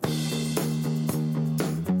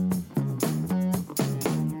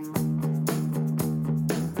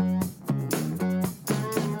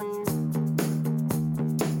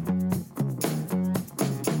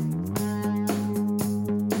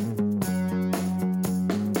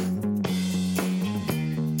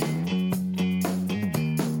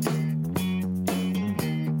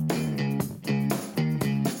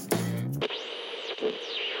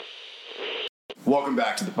Welcome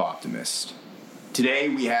back to The Poptimist. Today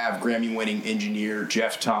we have Grammy-winning engineer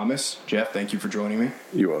Jeff Thomas. Jeff, thank you for joining me.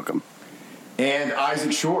 You're welcome. And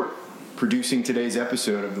Isaac Short, producing today's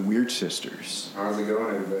episode of The Weird Sisters. How's it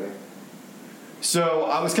going, everybody? So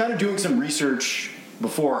I was kind of doing some research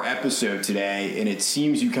before our episode today, and it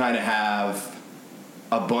seems you kind of have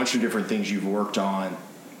a bunch of different things you've worked on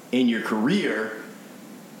in your career.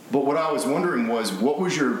 But what I was wondering was, what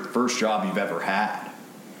was your first job you've ever had?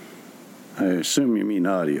 I assume you mean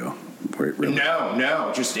audio. Really?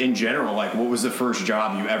 No, just in general. Like, what was the first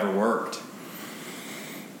job you ever worked?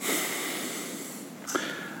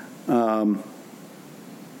 The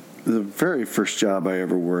very first job I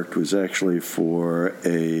ever worked was actually for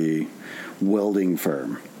a welding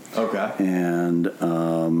firm. Okay. And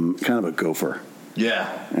kind of a gopher. Yeah.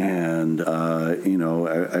 And,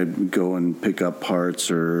 I'd go and pick up parts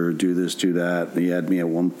or do this, do that. He had me at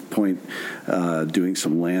one point doing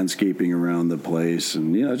some landscaping around the place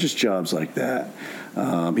and, just jobs like that.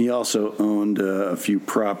 He also owned a few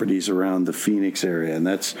properties around the Phoenix area, and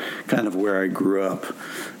that's kind of where I grew up,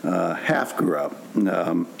 half grew up.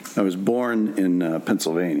 I was born in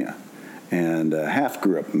Pennsylvania. And half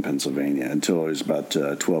grew up in Pennsylvania until I was about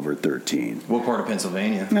 12 or 13. What part of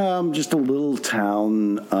Pennsylvania? Just a little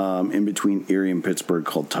town in between Erie and Pittsburgh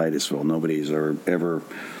called Titusville. Nobody's ever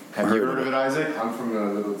Have you heard of it, Isaac? I'm from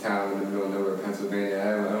a little town in the middle of nowhere, Pennsylvania.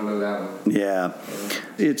 I don't know that one. Yeah.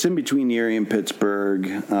 It's in between Erie and Pittsburgh,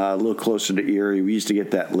 a little closer to Erie. We used to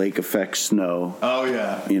get that lake effect snow. Oh,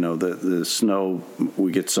 yeah. The snow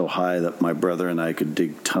would get so high that my brother and I could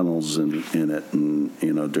dig tunnels in it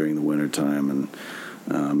and, during the wintertime and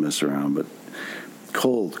mess around. But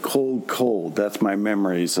cold. That's my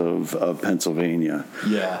memories of Pennsylvania.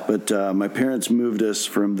 Yeah. But my parents moved us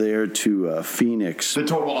from there to Phoenix. The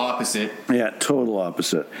total opposite. Yeah, total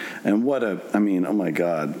opposite. And oh my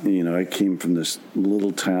God, I came from this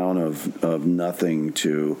little town of nothing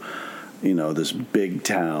to, this big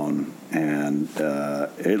town. And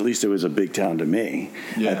at least it was a big town to me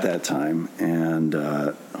at that time. And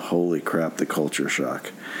holy crap, the culture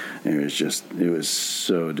shock. It was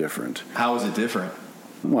so different. How was it different?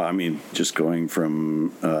 Well, just going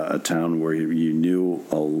from a town where you knew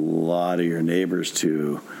a lot of your neighbors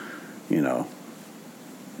to,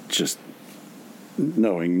 just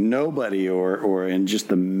knowing nobody or in just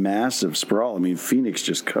the massive sprawl. Phoenix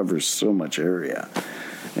just covers so much area.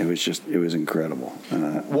 It was incredible.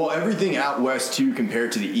 Well, everything out west, too,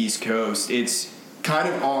 compared to the East Coast, it's kind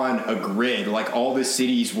of on a grid. Like, all the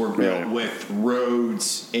cities were built with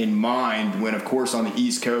roads in mind, when, of course, on the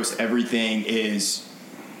East Coast, everything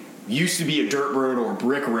used to be a dirt road or a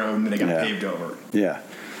brick road, and then it got paved over. Yeah.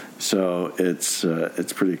 So it's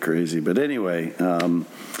pretty crazy. But anyway,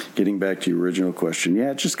 getting back to your original question,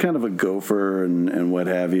 just kind of a gopher and what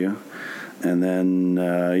have you. And then,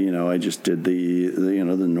 I just did the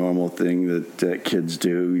normal thing that kids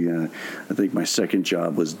do. I think my second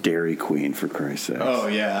job was Dairy Queen, for Christ's sake. Oh,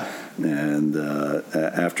 yeah. And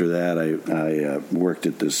after that, I worked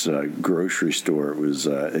at this grocery store. It was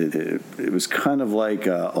it was kind of like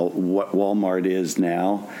what Walmart is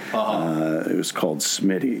now. Uh-huh. It was called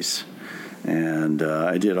Smitty's. And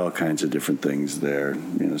I did all kinds of different things there.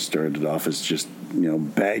 Started off as just,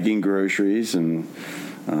 bagging groceries and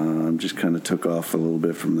just kind of took off a little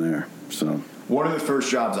bit from there. So one of the first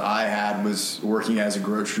jobs I had was working at a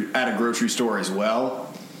grocery store as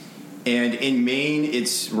well. And in Maine,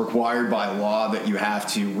 it's required by law that you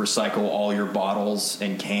have to recycle all your bottles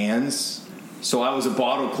and cans. So I was a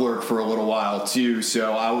bottle clerk for a little while too.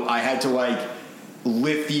 So I had to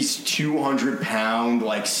lift these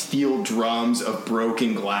 200-pound steel drums of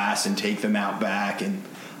broken glass and take them out back. And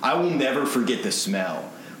I will never forget the smell.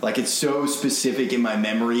 It's so specific in my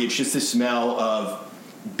memory. It's just the smell of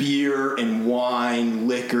beer and wine,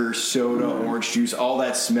 liquor, soda, orange juice, all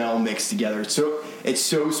that smell mixed together. It's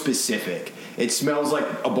so specific. It smells like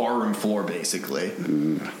a barroom floor, basically.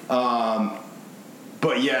 But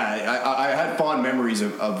yeah, I had fond memories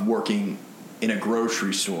of working in a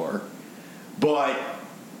grocery store. But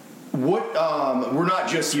we're not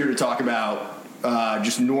just here to talk about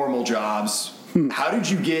just normal jobs. How did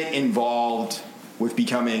you get involved with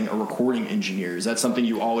becoming a recording engineer? Is that something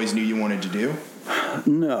you always knew you wanted to do?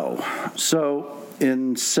 No. So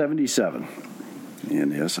in 77,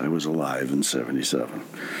 and yes, I was alive in 77,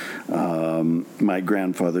 my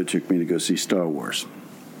grandfather took me to go see Star Wars.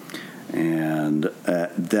 And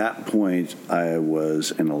at that point, I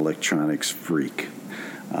was an electronics freak.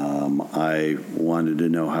 I wanted to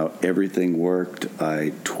know how everything worked.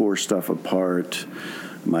 I tore stuff apart.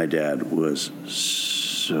 My dad was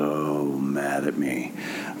so mad at me.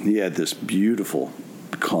 He had this beautiful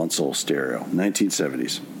console stereo,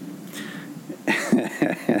 1970s.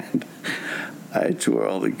 And I tore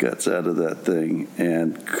all the guts out of that thing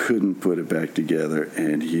and couldn't put it back together,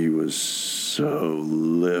 and he was so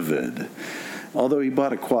livid. Although he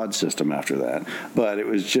bought a quad system after that. But it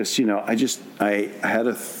was just, I had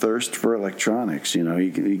a thirst for electronics.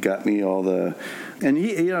 He got me all the... And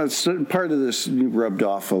he, part of this rubbed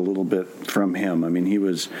off a little bit from him. I mean, he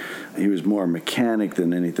was more mechanic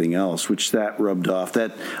than anything else, which that rubbed off.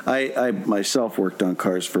 That I myself worked on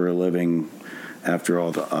cars for a living after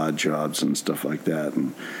all the odd jobs and stuff like that.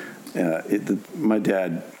 And my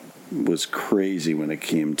dad was crazy when it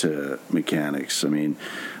came to mechanics. I mean,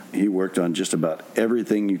 he worked on just about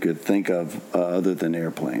everything you could think of other than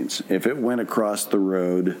airplanes. If it went across the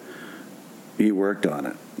road, he worked on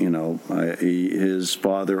it. His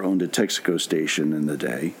father owned a Texaco station in the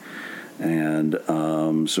day, and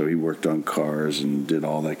so he worked on cars and did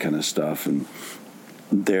all that kind of stuff. And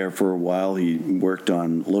there for a while, he worked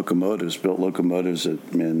on locomotives, built locomotives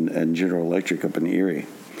at General Electric up in Erie.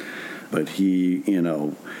 But he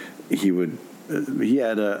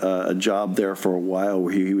had a job there for a while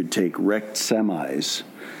where he would take wrecked semis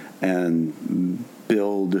and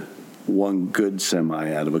build one good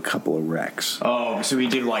semi out of a couple of wrecks. Oh, so he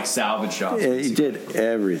did like salvage jobs. Yeah, he did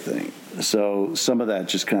everything. So some of that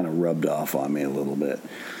just kind of rubbed off on me a little bit.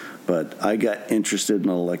 But I got interested in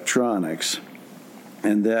electronics.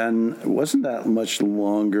 And then it wasn't that much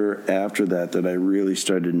longer after that I really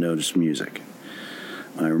started to notice music.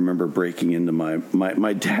 I remember breaking into my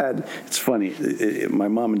dad. It's funny. My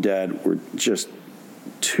mom and dad were just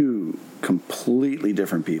two completely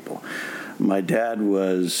different people. My dad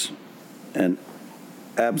was an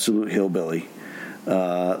absolute hillbilly.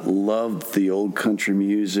 Loved the old country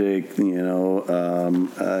music, Hank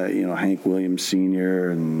Williams Sr.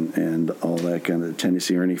 and all that kind of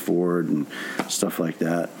Tennessee Ernie Ford and stuff like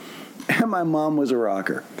that. And my mom was a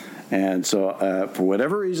rocker. And so, for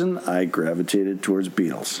whatever reason, I gravitated towards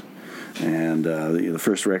Beatles. And the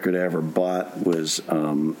first record I ever bought was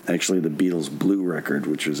actually the Beatles Blue record,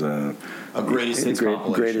 which was a greatest hits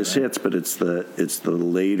compilation. Greatest hits, but it's the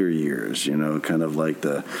later years, kind of like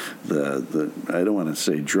the I don't want to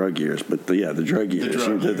say drug years, but the drug years,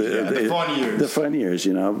 the fun years, the fun years.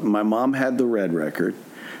 My mom had the red record.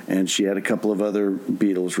 And she had a couple of other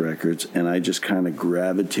Beatles records, and I just kind of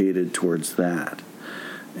gravitated towards that.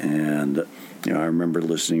 And, I remember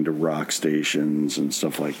listening to rock stations and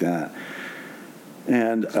stuff like that.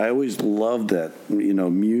 And I always loved that,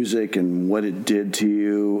 music and what it did to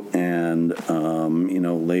you. And,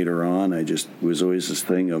 later on, I just was always this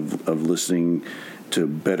thing of listening to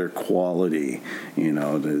better quality,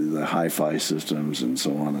 the hi-fi systems and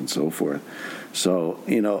so on and so forth. So,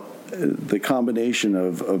 the combination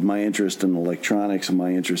of my interest in electronics and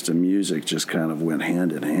my interest in music just kind of went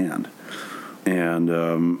hand in hand. And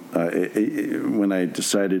when I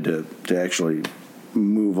decided to actually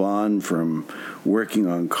move on from working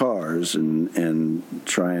on cars and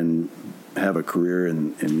try and have a career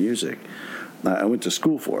in music, I went to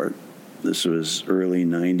school for it. This was early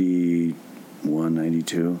 91,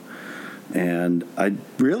 92. And I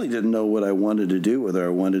really didn't know what I wanted to do, whether I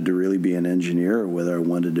wanted to really be an engineer or whether I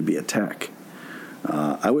wanted to be a tech.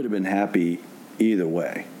 I would have been happy either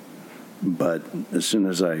way. But as soon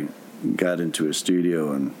as I got into a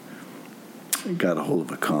studio and got a hold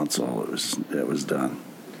of a console, it was done.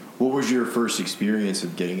 What was your first experience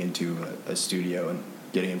of getting into a studio and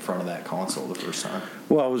getting in front of that console the first time?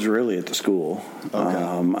 Well, I was really at the school. Okay.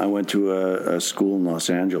 I went to a school in Los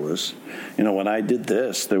Angeles. When I did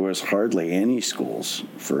this, there was hardly any schools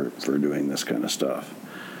for doing this kind of stuff.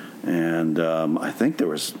 And I think there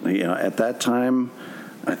was, at that time,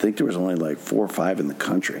 I think there was only like 4 or 5 in the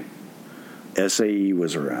country. SAE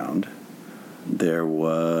was around. There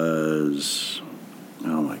was,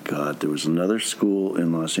 oh my God, there was another school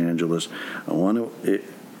in Los Angeles.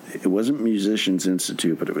 It wasn't Musicians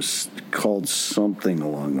Institute, but it was called something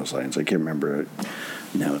along those lines. I can't remember it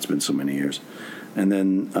now. It's been so many years. And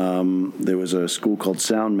then there was a school called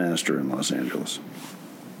Soundmaster in Los Angeles.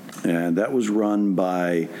 And that was run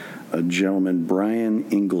by a gentleman,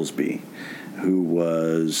 Brian Inglesby, who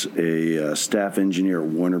was a staff engineer at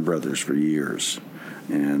Warner Brothers for years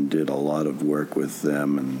and did a lot of work with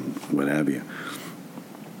them and what have you.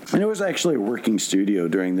 And it was actually a working studio.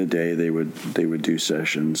 During the day they would do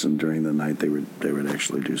sessions, and during the night they would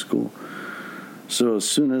actually do school. So as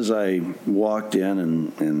soon as I walked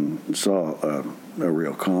in and saw a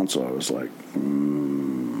real console, I was like,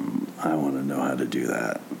 I want to know how to do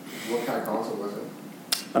that. What kind of console was it?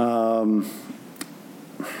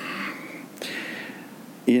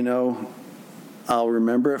 I'll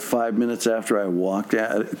remember it 5 minutes after I walked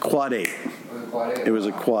out. Quad 8. It was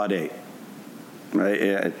a Quad 8. Right?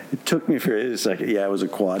 Yeah, it took me for a second. Yeah, it was a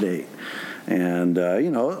Quad 8. And,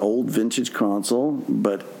 old vintage console,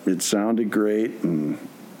 but it sounded great, and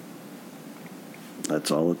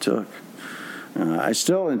that's all it took. I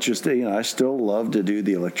still interested. I still love to do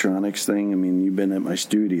the electronics thing. I mean, you've been at my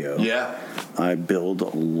studio. Yeah. I build a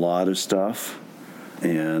lot of stuff,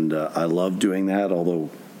 and I love doing that. Although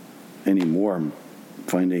anymore, I'm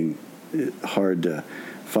finding it hard to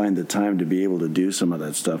find the time to be able to do some of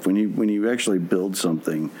that stuff. When you actually build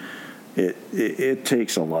something, it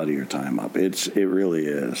takes a lot of your time up. It really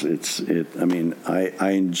is. I mean,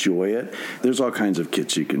 I enjoy it. There's all kinds of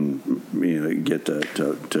kits you can get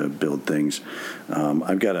to build things.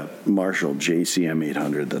 I've got a Marshall JCM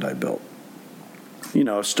 800 that I built.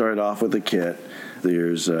 Started off with a kit.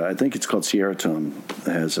 There's I think it's called Sierra Tone.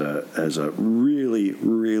 Has a really,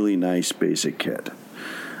 really nice basic kit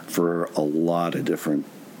for a lot of different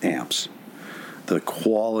amps. The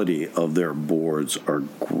quality of their boards are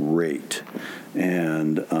great,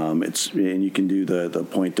 and you can do the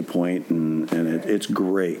point to point, and it's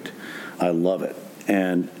great. I love it.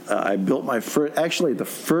 And I built my first. Actually, the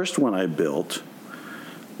first one I built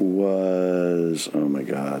was, oh my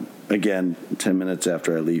God! Again, 10 minutes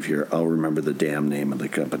after I leave here, I'll remember the damn name of the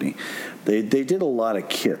company. They did a lot of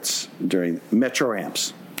kits during Metro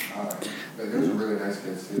Amps. Those were really nice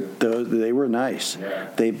kits too. They were nice. Yeah.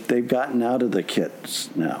 They've gotten out of the kits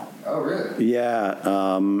now. Oh, really? Yeah.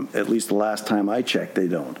 At least the last time I checked, they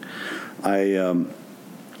don't.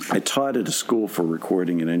 I taught at a school for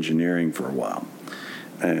recording and engineering for a while,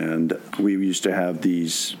 and we used to have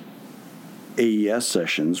these AES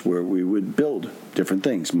sessions where we would build different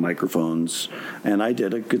things, microphones, and I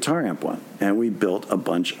did a guitar amp one, and we built a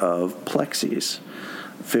bunch of plexis,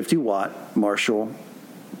 50-watt Marshall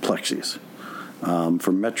plexis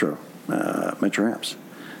from Metro Amps,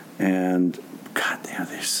 and God damn,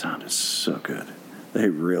 they sounded so good. They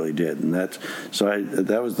really did, and that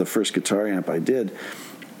was the first guitar amp I did.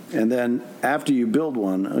 And then after you build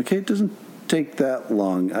one, okay, it doesn't take that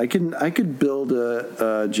long. I could build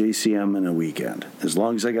a JCM in a weekend as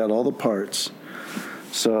long as I got all the parts.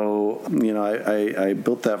 So I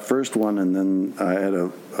built that first one, and then I had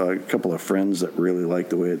a couple of friends that really liked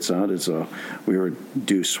the way it sounded, so we would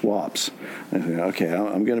do swaps. I said, okay,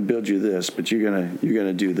 I'm going to build you this, but you're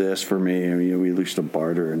gonna do this for me. I mean, we used to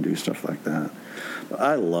barter and do stuff like that. But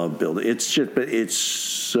I love building. But it's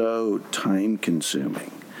so time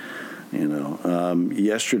consuming.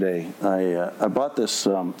 Yesterday I bought this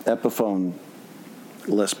Epiphone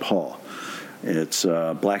Les Paul. It's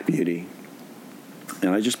Black Beauty. And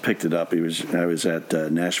I just picked it up. I was at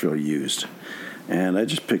Nashville Used, and I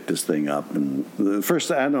just picked this thing up. And the first,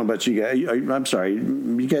 I don't know about you guys. I'm sorry,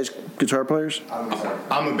 you guys guitar players?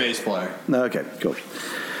 I'm a bass player. Okay, cool.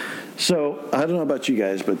 So I don't know about you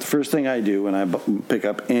guys, but the first thing I do when I pick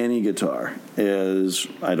up any guitar is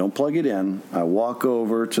I don't plug it in. I walk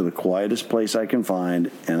over to the quietest place I can find,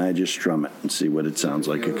 and I just strum it and see what it sounds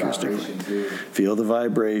like acoustically. Feel the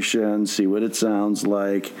vibration, see what it sounds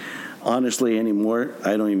like. Honestly, anymore,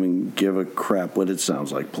 I don't even give a crap what it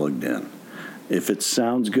sounds like plugged in. If it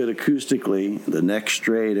sounds good acoustically, the neck's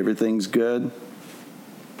straight, everything's good,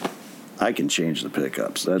 I can change the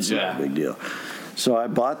pickups. That's not a big deal. So I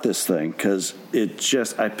bought this thing because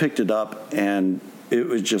I picked it up and it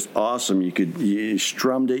was just awesome. You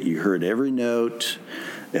strummed it, you heard every note.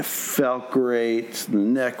 It felt great. The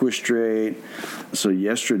neck was straight. So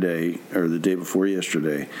yesterday, or the day before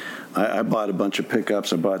yesterday, I bought a bunch of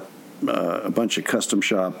pickups. I bought a bunch of custom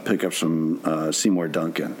shop pickups from Seymour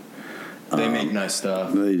Duncan. They make nice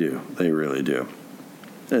stuff. They do. They really do.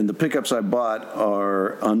 And the pickups I bought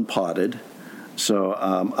are unpotted. So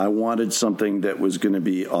I wanted something that was going to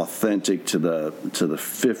be authentic to the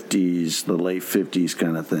 50s, the late 50s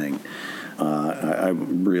kind of thing. I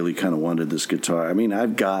really kind of wanted this guitar. I mean,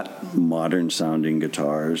 I've got modern sounding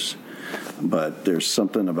guitars, but there's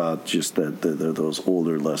something about just those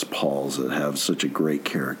older Les Pauls that have such a great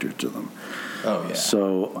character to them. Oh, yeah.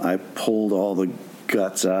 So I pulled all the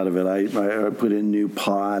guts out of it. I put in new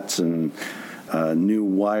pots and new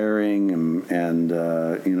wiring, and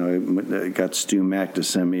I got Stu Mack to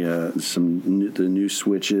send me the new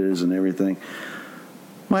switches and everything.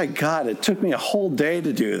 My God, it took me a whole day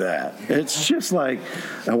to do that. It's just like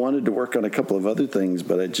I wanted to work on a couple of other things,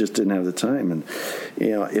 but I just didn't have the time. And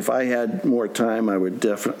if I had more time, I would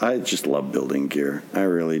definitely. I just love building gear. I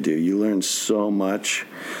really do. You learn so much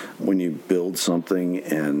when you build something,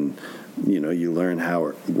 and you learn how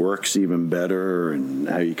it works even better, and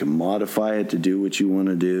how you can modify it to do what you want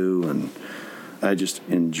to do. And I just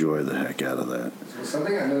enjoy the heck out of that. So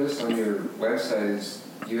something I noticed on your website is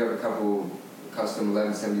you have a couple custom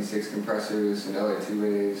 1176 compressors and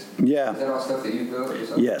LA2As. Yeah. Is that all stuff that you built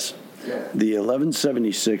yourself? Yes. Yeah. The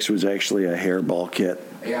 1176 was actually a hairball kit.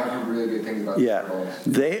 Yeah, I've heard really good things about Yeah,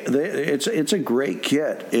 hairballs. it's a great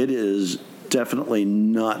kit. It is definitely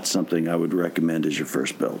not something I would recommend as your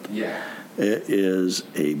first build. Yeah. It is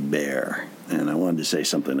a bear, and I wanted to say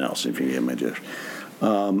something else if you get my drift.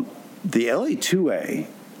 The LA2A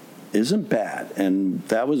isn't bad, and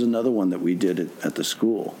that was another one that we did at the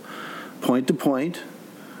school, point to point.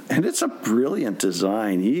 And it's a brilliant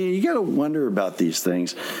design. You got to wonder about these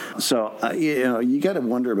things. So, you got to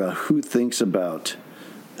wonder about who thinks about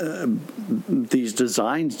these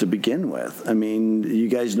designs to begin with. I mean, you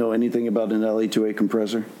guys know anything about an LA2A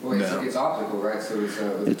compressor? Well, it's optical, right? So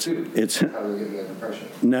it's tube. It's how they're getting the compression.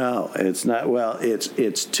 No, it's not. Well,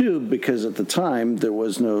 it's tube because at the time there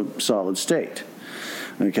was no solid state.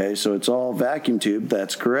 Okay, so it's all vacuum tube.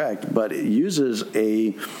 That's correct, but it uses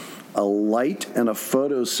a light and a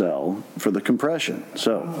photocell for the compression.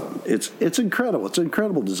 So it's incredible. It's an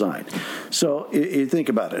incredible design. So you think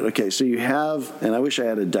about it. Okay, so you have, and I wish I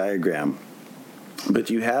had a diagram, but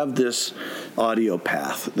you have this audio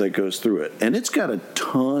path that goes through it, and it's got a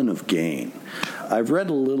ton of gain. I've read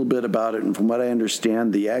a little bit about it, and from what I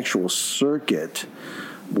understand, the actual circuit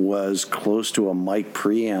was close to a mic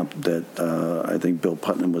preamp that I think Bill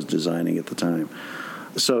Putnam was designing at the time.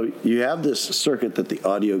 So you have this circuit that the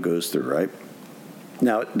audio goes through, right?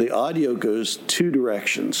 Now, the audio goes two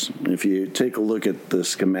directions. If you take a look at the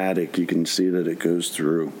schematic, you can see that it goes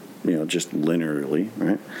through, just linearly,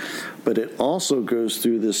 right? But it also goes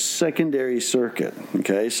through this secondary circuit,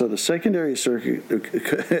 okay? So the secondary circuit,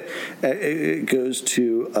 it goes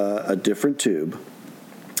to a different tube.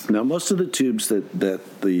 Now, most of the tubes that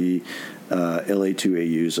the LA2A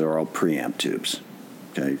use are all preamp tubes.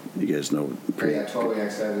 Okay, you guys know. Yeah,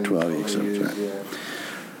 12AX7. 12AX7, right. Yeah.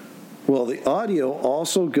 Well, the audio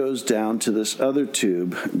also goes down to this other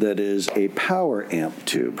tube that is a power amp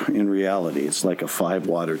tube. In reality, it's like a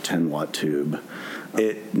 5-watt or 10-watt tube.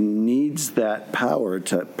 It needs that power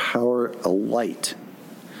to power a light.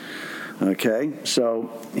 Okay,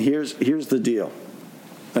 so here's the deal.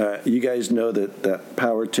 You guys know that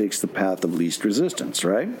power takes the path of least resistance,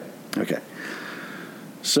 right? Okay.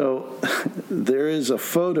 So there is a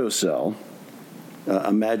photocell.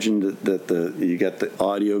 Imagine that you got the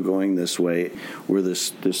audio going this way, where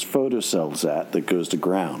this photocell's at that goes to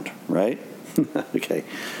ground, right? Okay.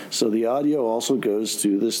 So the audio also goes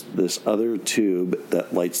through this other tube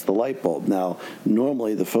that lights the light bulb. Now,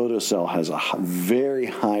 normally the photocell has a very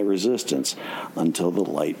high resistance until the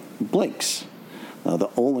light blinks. Now,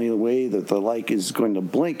 the only way that the light is going to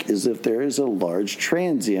blink is if there is a large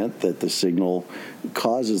transient that the signal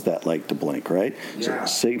causes that light to blink, right? Yeah.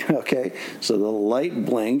 So the light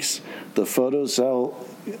blinks, the photocell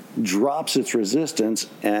drops its resistance,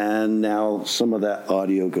 and now some of that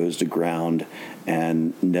audio goes to ground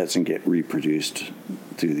and doesn't get reproduced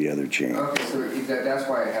through the other chain. Okay, so that's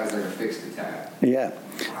why it has like a fixed attack. Yeah.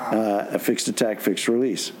 Wow. A fixed attack, fixed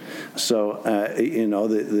release. So,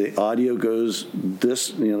 the audio goes this,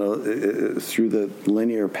 through the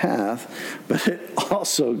linear path, but it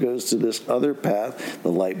also goes to this other path.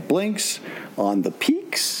 The light blinks on the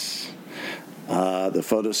peaks. The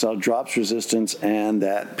photocell drops resistance, and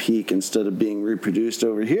that peak, instead of being reproduced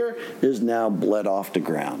over here, is now bled off to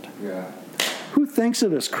ground. Yeah. Who thinks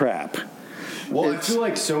of this crap? Well, I feel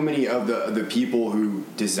like so many of the people who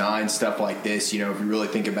design stuff like this, if you really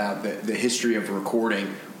think about the history of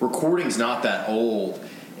recording's not that old.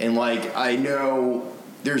 And, I know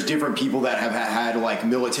there's different people that have had,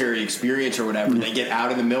 military experience or whatever. They get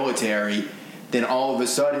out of the military, then all of a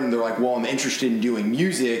sudden they're like, well, I'm interested in doing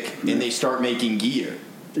music, and they start making gear.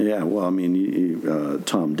 Yeah, well, I mean,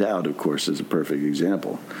 Tom Dowd, of course, is a perfect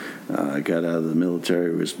example. Got out of the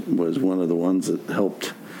military, was one of the ones that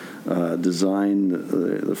helped design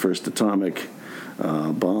the first atomic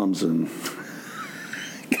bombs, and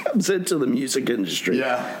comes into the music industry.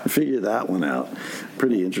 Yeah, figure that one out.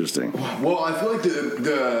 Pretty interesting. Well, I feel like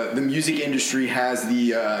the music industry has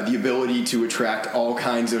the ability to attract all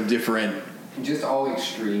kinds of different, just all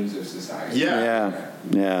extremes of society.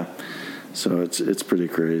 Yeah. So it's pretty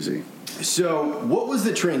crazy. So, what was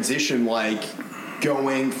the transition like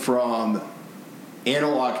going from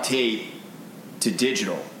analog tape to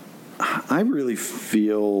digital? I really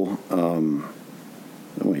feel, I don't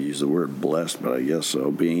want to use the word blessed, but I guess so,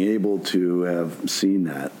 being able to have seen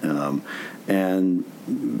that and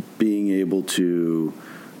being able to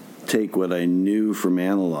take what I knew from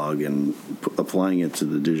analog and applying it to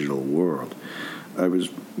the digital world. I was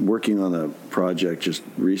working on a project just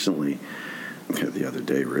recently, the other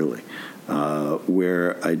day really,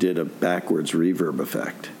 where I did a backwards reverb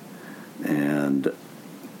effect. And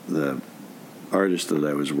the artist that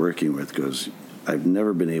I was working with goes, I've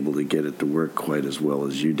never been able to get it to work quite as well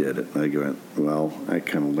as you did it. And I go, well, I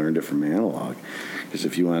kind of learned it from analog. Because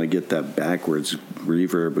if you want to get that backwards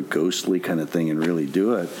reverb, a ghostly kind of thing, and really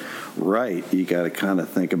do it right, you got to kind of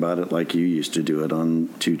think about it like you used to do it on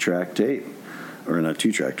 2-track tape. Or not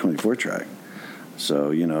 2-track, 24-track.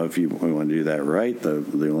 So, if you want to do that right,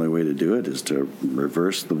 the only way to do it is to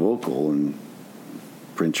reverse the vocal and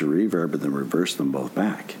print your reverb and then reverse them both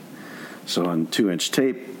back. So on 2-inch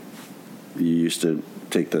tape, you used to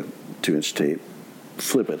take the 2-inch tape,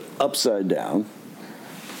 flip it upside down.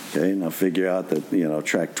 Okay, now figure out that,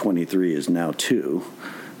 track 23 is now 2,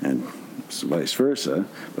 and vice versa.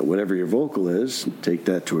 But whatever your vocal is, take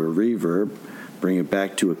that to a reverb, bring it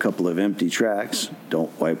back to a couple of empty tracks.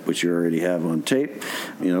 Don't wipe what you already have on tape.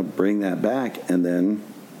 Bring that back, and then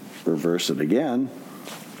reverse it again.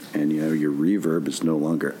 And, your reverb is no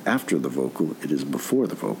longer after the vocal, it is before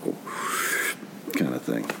the vocal kind of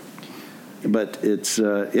thing. But it's,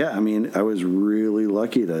 I was really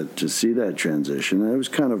lucky to see that transition. It was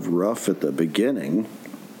kind of rough at the beginning.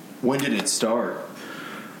 When did it start?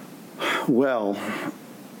 Well,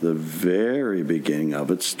 the very beginning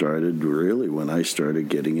of it started really when I started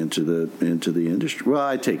getting into the industry. Well,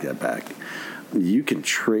 I take that back. You can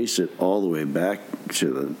trace it all the way back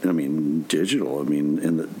to digital.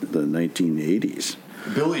 In the 1980s.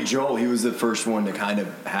 Billy Joel, he was the first one to kind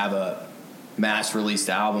of have a mass-released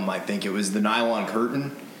album. I think it was the Nylon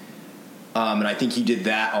Curtain, and I think he did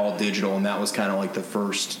that all digital, and that was kind of like the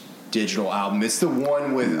first digital album. It's the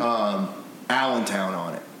one with Allentown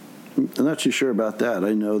on it. I'm not too sure about that.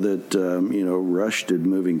 I know that Rush did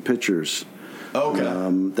Moving Pictures. Okay.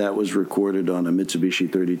 That was recorded on a Mitsubishi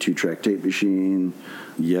 32-track tape machine.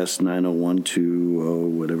 Yes,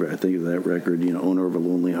 90120, whatever. I think of that record. Owner of a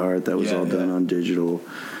Lonely Heart. That was all done on digital.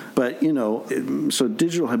 But so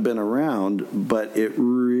digital had been around, but it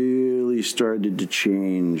really started to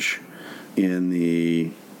change in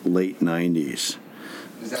the late 90s.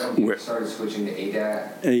 Is that when you started switching to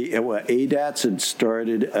ADAT? Well, ADATs had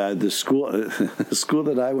started. The school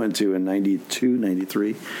that I went to in 92,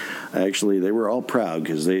 93, actually, they were all proud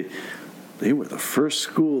because they were the first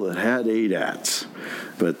school that had ADATs.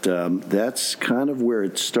 But that's kind of where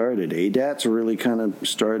it started. ADATs really kind of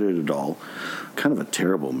started it all. Kind of a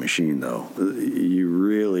terrible machine, though. You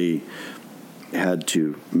really had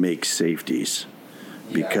to make safeties.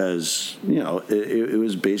 Because, it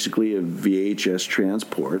was basically a VHS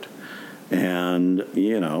transport. And,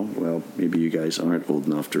 well, maybe you guys aren't old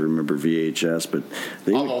enough to remember VHS, but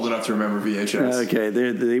I'm old enough to remember VHS. Okay,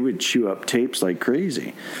 they would chew up tapes like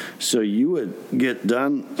crazy. So you would get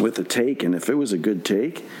done with a take, and if it was a good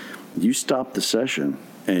take, you stopped the session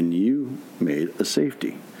and you made a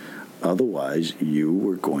safety. Otherwise, you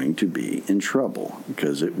were going to be in trouble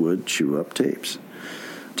because it would chew up tapes.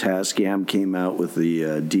 Tascam came out with the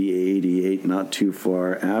DA88 not too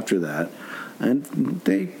far after that, and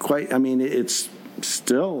they it's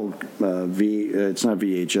still it's not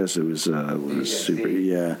VHS, it was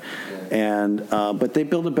Super, and but they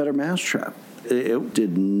built a better mousetrap. It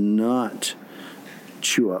did not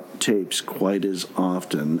chew up tapes quite as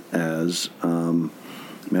often as,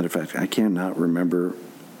 matter of fact, I cannot remember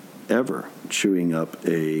ever chewing up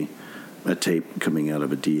a tape coming out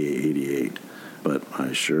of a DA88. But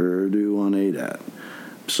I sure do on ADAT.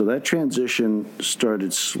 So that transition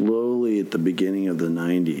started slowly at the beginning of the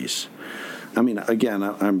 90s. Again,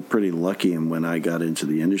 I'm pretty lucky in when I got into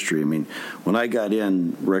the industry. When I got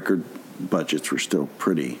in, record budgets were still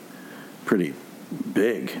pretty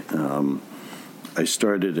big. I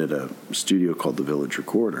started at a studio called the Village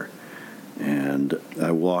Recorder, and I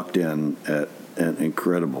walked in at an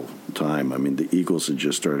incredible time. The Eagles had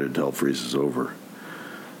just started Hell Freezes Over,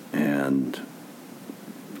 and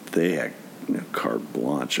they had carte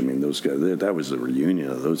blanche. Those guys, that was the reunion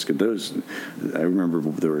of those guys. I remember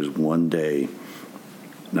there was one day,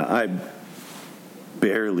 now I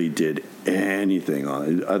barely did anything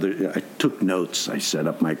on it. I took notes, I set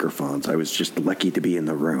up microphones. I was just lucky to be in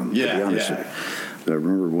the room, to be honest with you. I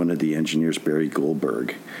remember one of the engineers, Barry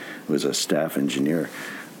Goldberg, was a staff engineer.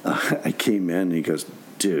 I came in and he goes,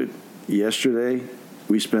 dude, yesterday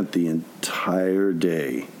we spent the entire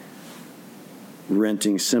day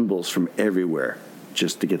renting cymbals from everywhere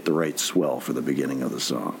just to get the right swell for the beginning of the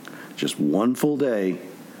song. Just one full day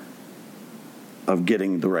of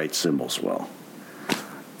getting the right cymbal swell.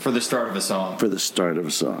 For the start of a song. For the start of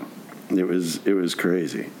a song. It was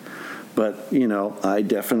crazy. But, I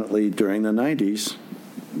definitely, during the 90s,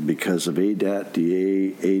 because of ADAT,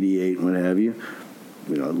 DA 88, and what have you,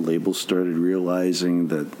 labels started realizing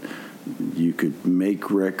that you could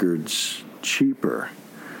make records cheaper.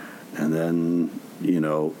 And then,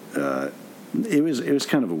 it was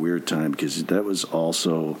kind of a weird time because that was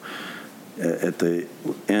also at the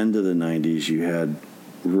end of the 90s, you had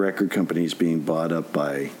record companies being bought up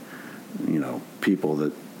by, people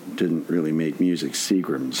that didn't really make music.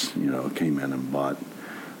 Seagram's, came in and bought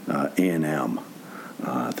A&M.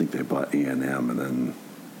 I think they bought A&M, and then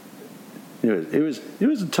it was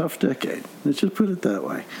a tough decade. Let's just put it that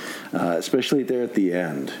way, especially there at the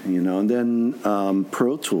end, And then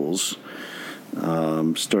Pro Tools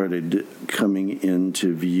started coming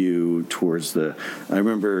into view towards I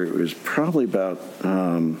remember it was probably about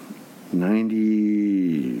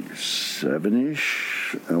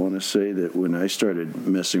 97-ish, I want to say, that when I started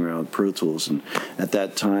messing around with Pro Tools. And at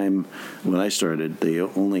that time, when I started,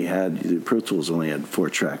 Pro Tools only had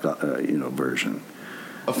 4-track, version.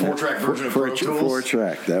 A 4-track version of Pro Tools?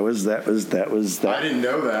 4-track. That was. I didn't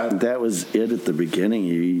know that. That was it at the beginning.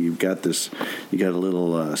 You got a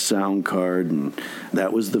little sound card, and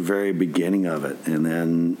that was the very beginning of it. And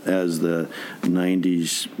then as the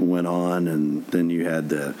 90s went on, and then you had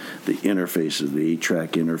the interfaces, the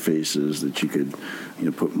 8-track interfaces that you could,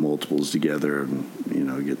 put multiples together and,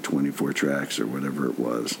 get 24 tracks or whatever it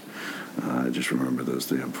was. I just remember those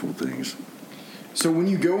damn cool things. So when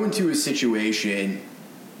you go into a situation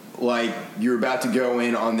like you're about to go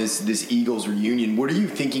in on this Eagles reunion, what are you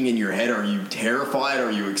thinking in your head? Are you terrified?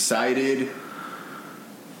 Are you excited?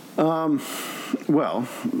 Well,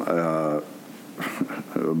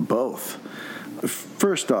 both.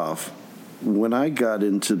 First off, when I got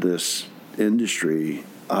into this industry,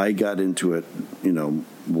 I got into it,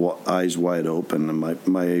 eyes wide open. And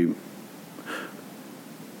my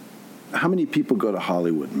how many people go to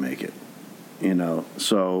Hollywood and make it?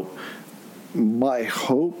 So my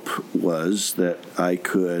hope was that I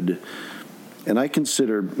could, and I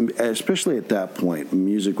consider, especially at that point,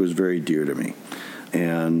 music was very dear to me.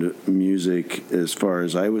 And music, as far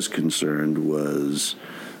as I was concerned, was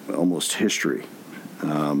almost history.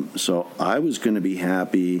 So I was going to be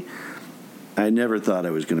happy. I never thought I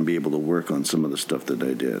was going to be able to work on some of the stuff that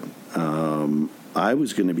I did. I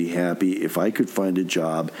was going to be happy if I could find a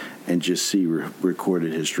job and just see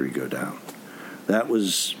recorded history go down. That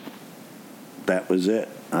was it.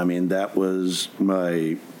 I mean, that was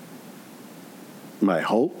my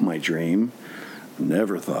hope, my dream.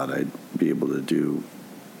 Never thought I'd be able to do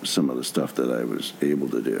some of the stuff that I was able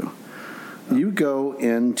to do. You go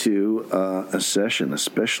into a session,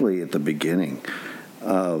 especially at the beginning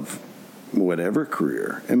of whatever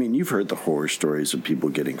career. I mean, you've heard the horror stories of people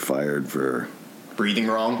getting fired for breathing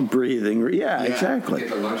wrong. Yeah, exactly. Get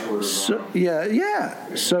the lunch order wrong.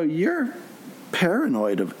 Yeah. So you're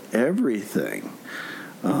paranoid of everything,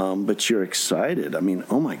 but you're excited. I mean,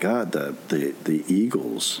 oh my God, the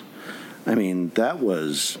Eagles. I mean, that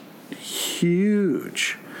was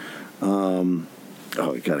huge. I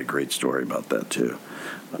got a great story about that too.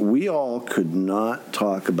 We all could not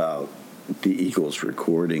talk about the Eagles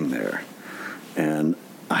recording there, and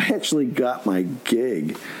I actually got my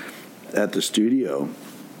gig at the studio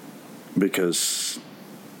because.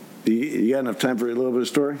 You got enough time for a little bit of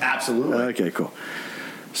story? Absolutely. Okay, cool.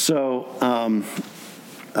 So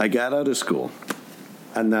I got out of school,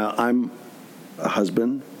 and now I'm a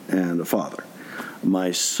husband and a father.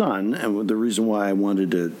 My son, and the reason why I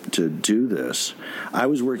wanted to do this, I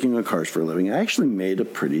was working on cars for a living. I actually made a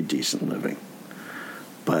pretty decent living,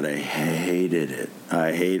 but I hated it.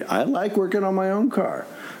 I like working on my own car.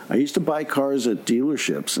 I used to buy cars at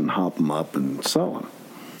dealerships and hop them up and sell them.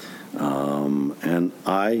 And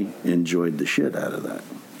I enjoyed the shit out of that.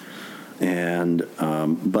 And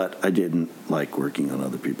but I didn't like working on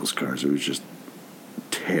other people's cars. It was just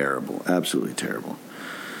terrible, absolutely terrible.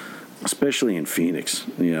 Especially in Phoenix,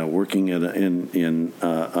 working in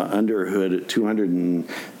under a hood at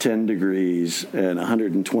 210 degrees and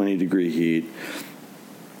 120 degree heat.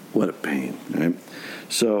 What a pain, right?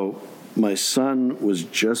 So my son was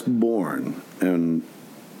just born, and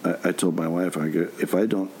I told my wife, I go, if I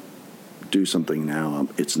don't do something now,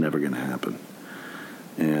 it's never going to happen.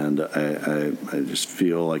 And I just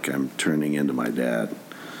feel like I'm turning into my dad.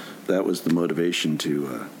 That was the motivation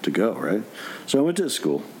to go, right? So I went to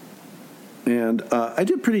school, and I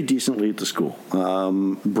did pretty decently at the school.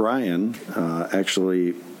 Brian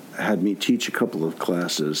actually had me teach a couple of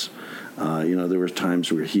classes. There were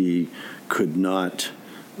times where he could not,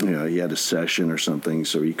 he had a session or something,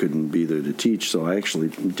 so he couldn't be there to teach. So I actually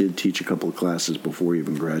did teach a couple of classes before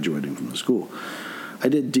even graduating from the school. I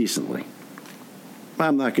did decently.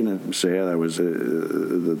 I'm not going to say I was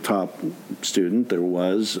the top student. There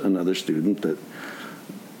was another student that,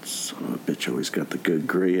 son of a bitch, always got the good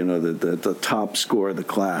grade, the top score of the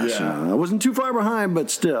class. Yeah. I wasn't too far behind, but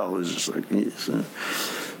still, it was just like, yes.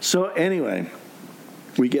 So anyway,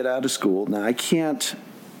 we get out of school. Now, I can't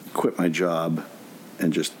quit my job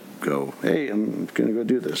and just go, hey, I'm going to go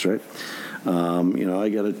do this, right? I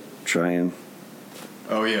got to try and.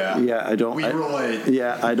 Oh yeah. Yeah, I don't. We relate.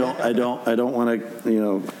 Yeah, I don't want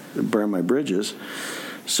to, burn my bridges.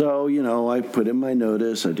 So, I put in my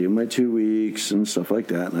notice. I do my 2 weeks and stuff like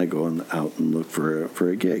that, and I go out and look for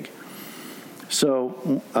a gig. So,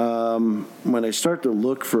 when I start to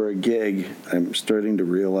look for a gig, I'm starting to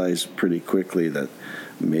realize pretty quickly that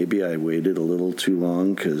maybe I waited a little too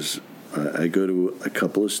long, because I go to a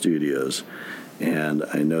couple of studios, and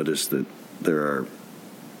I notice that there are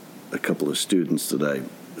a couple of students that I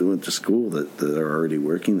went to school that are already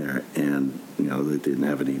working there, and they didn't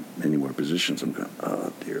have any more positions. I'm going,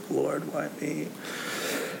 oh dear Lord, why me?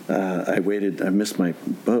 I waited. I missed my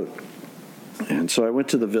boat, and so I went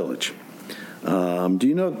to the Village. Do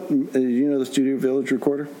you know the Studio Village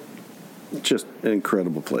Recorder? Just an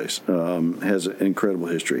incredible place. Has an incredible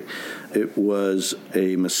history. It was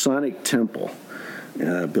a Masonic temple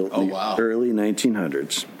built in the early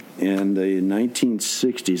 1900s. In the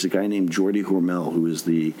 1960s, a guy named Jordy Hormel, who is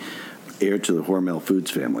the heir to the Hormel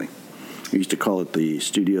Foods family, we used to call it the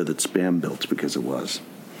studio that Spam built, because it was.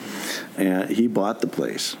 And he bought the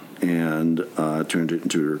place and turned it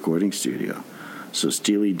into a recording studio. So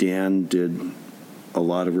Steely Dan did a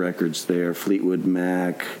lot of records there. Fleetwood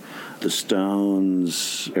Mac, the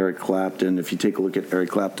Stones, Eric Clapton. If you take a look at Eric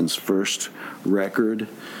Clapton's first record,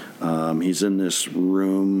 he's in this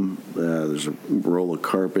room. There's a roll of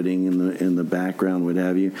carpeting in the background, what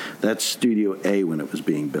have you. That's Studio A when it was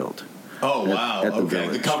being built. Oh, wow. At the okay.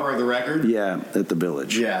 Village. The cover of the record? Yeah, at the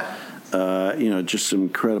Village. Yeah. Just some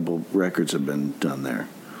incredible records have been done there.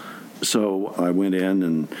 So I went in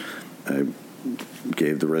and I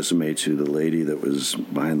gave the resume to the lady that was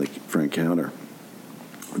behind the front counter.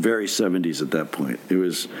 Very 70s at that point. It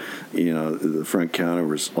was, the front counter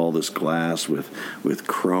was all this glass with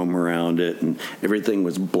chrome around it, and everything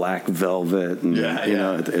was black velvet, and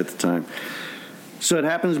at the time. So it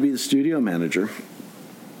happens to be the studio manager,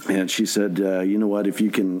 and she said, "You know what? If you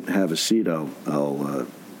can have a seat, I'll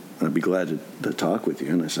be glad to talk with you."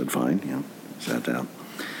 And I said, "Fine." Sat down,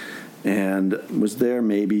 and was there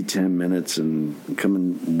maybe 10 minutes, and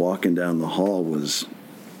walking down the hall was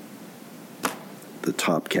the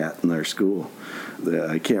top cat in our school.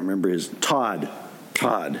 I can't remember his Todd.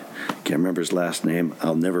 Can't remember his last name.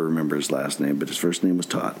 I'll never remember his last name, but his first name was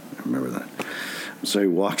Todd. I remember that. So he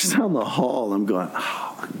walks down the hall. I'm going,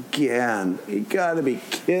 oh, again, you got to be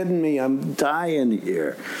kidding me. I'm dying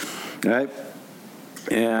here. Right?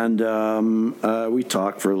 And we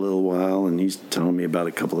talked for a little while, and he's telling me about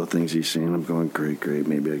a couple of things he's seen. I'm going, great.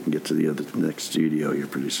 Maybe I can get to the next studio here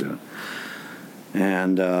pretty soon.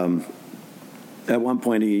 And at one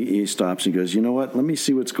point, he stops and goes, "You know what? Let me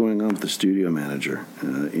see what's going on with the studio manager.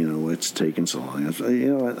 What's taking so long?" I said,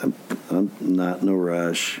 "You know what? I'm not in a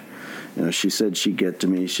rush. She said she'd get to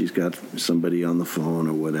me. She's got somebody on the phone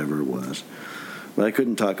or whatever it was." But I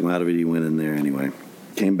couldn't talk him out of it. He went in there anyway.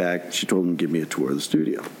 Came back. She told him to give me a tour of the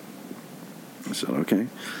studio. I said, okay.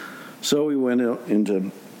 So we went out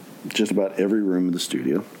into just about every room of the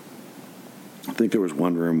studio. I think there was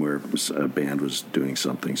one room where a band was doing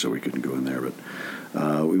something, so we couldn't go in there,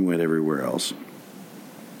 but we went everywhere else.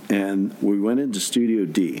 And we went into Studio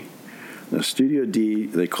D. Now, Studio D,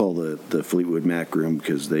 they call the Fleetwood Mac room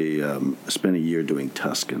because they spent a year doing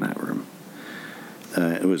Tusk in that room.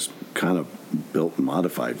 It was kind of built and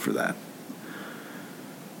modified for that.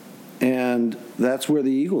 And that's where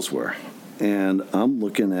the Eagles were. And I'm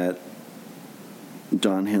looking at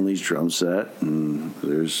Don Henley's drum set, and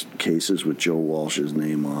there's cases with Joe Walsh's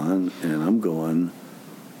name on, and I'm going,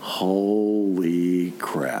 holy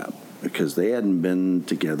crap, because they hadn't been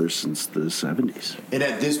together since the 70s. And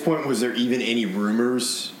at this point, was there even any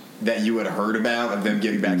rumors that you had heard about of them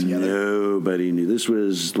getting back together? Nobody knew. This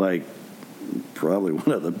was like probably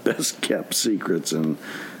one of the best kept secrets in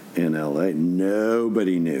L.A.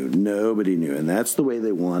 Nobody knew, and that's the way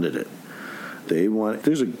they wanted it.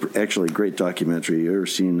 There's actually a great documentary. You ever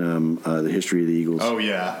seen the history of the Eagles? Oh,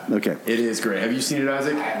 yeah. Okay. It is great. Have you seen it,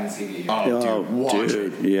 Isaac? I haven't seen it yet. Oh, dude, watch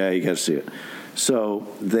it. Yeah, you got to see it. So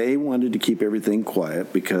they wanted to keep everything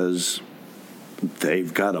quiet because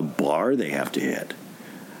they've got a bar they have to hit.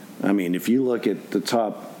 I mean, if you look at the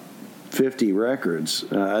top 50 records.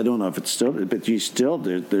 I don't know if it's still, but you still,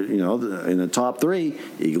 in the top 3,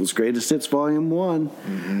 Eagles' Greatest Hits Volume 1.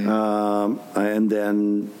 Mm-hmm. And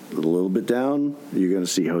then a little bit down, you're going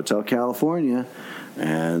to see Hotel California.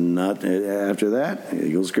 And not after that,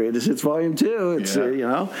 Eagles' Greatest Hits Volume 2. It's,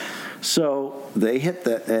 So they hit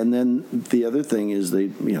that. And then the other thing is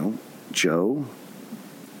Joe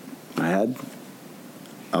had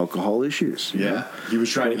alcohol issues. Yeah. He was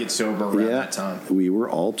trying to get sober around that time. We were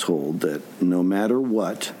all told that no matter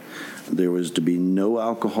what, there was to be no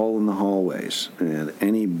alcohol in the hallways. And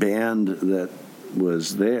any band that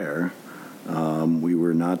was there, we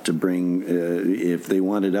were not to bring, if they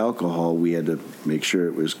wanted alcohol, we had to make sure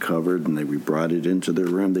it was covered, and we brought it into their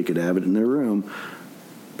room. They could have it in their room,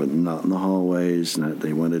 but not in the hallways.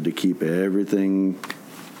 They wanted to keep everything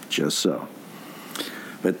just so.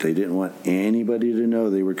 But they didn't want anybody to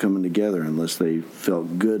know they were coming together unless they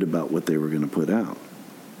felt good about what they were going to put out.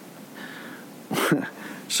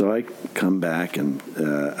 So I come back, and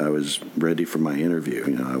I was ready for my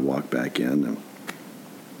interview. I walk back in, and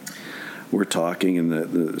we're talking, and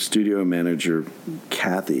the studio manager,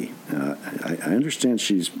 Kathy, I understand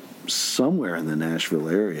she's somewhere in the Nashville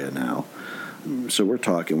area now. So we're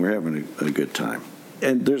talking, we're having a good time.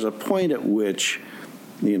 And there's a point at which,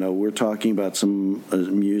 we're talking about some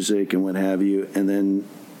music and what have you, and then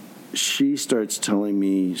she starts telling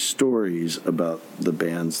me stories about the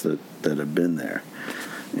bands that have been there.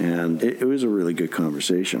 And it was a really good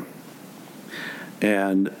conversation.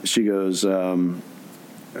 And she goes, I'll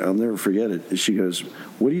never forget it. She goes,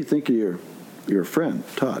 "What do you think of your friend,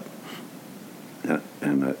 Todd?"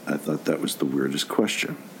 And I thought that was the weirdest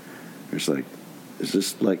question. It's like, is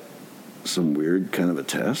this like some weird kind of a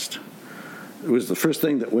test? It was the first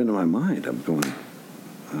thing that went to my mind. I'm going,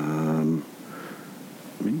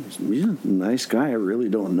 he's a nice guy. I really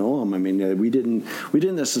don't know him. I mean, we didn't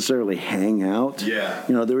necessarily hang out. Yeah.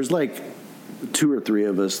 There was like 2 or 3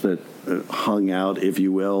 of us that hung out, if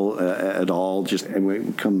you will, at all. Just and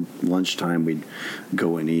we come lunchtime, we'd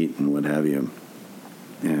go and eat and what have you.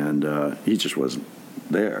 And he just wasn't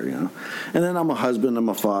there, And then I'm a husband, I'm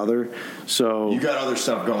a father, so you got other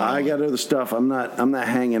stuff going on. I got other stuff. I'm not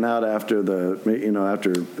hanging out after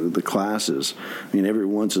the classes. I mean, every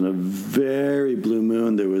once in a very blue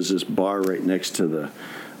moon, there was this bar right next to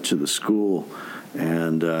the school,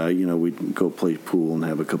 and we'd go play pool and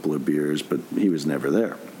have a couple of beers, but he was never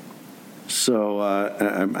there. So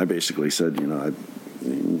I basically said,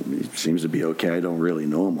 he seems to be okay. I don't really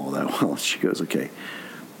know him all that well. She goes, okay.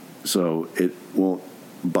 So it won't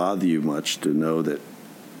bother you much to know that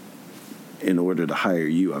in order to hire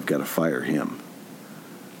you, I've got to fire him.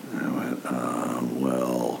 And I went,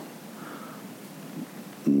 well,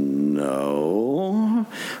 no.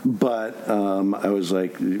 But I was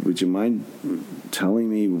like, would you mind telling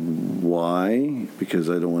me why? Because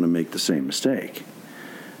I don't want to make the same mistake.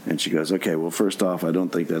 And she goes, okay, well, first off, I don't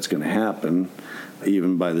think that's going to happen,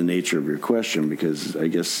 even by the nature of your question, because I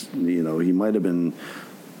guess, he might have been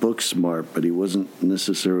book smart, but he wasn't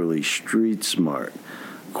necessarily street smart.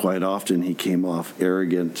 Quite often he came off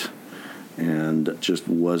arrogant and just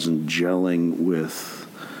wasn't gelling with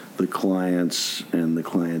the clients and the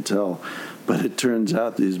clientele. But it turns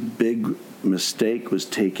out this big mistake was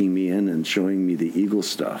taking me in and showing me the Eagle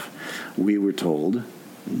stuff. We were told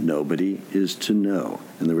nobody is to know.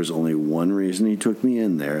 And there was only one reason he took me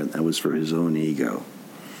in there, and that was for his own ego.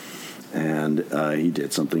 And he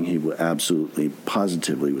did something he absolutely,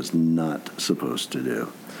 positively was not supposed to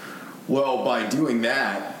do. Well, by doing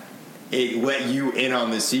that, it let you in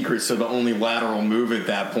on the secret, so the only lateral move at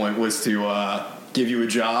that point was to give you a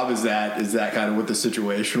job. Is that kind of what the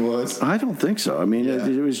situation was? I don't think so. I mean,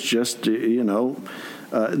 it was just,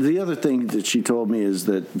 the other thing that she told me is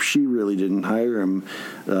that she really didn't hire him.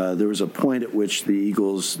 There was a point at which the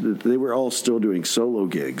Eagles, they were all still doing solo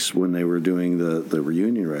gigs when they were doing the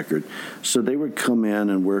reunion record. So they would come in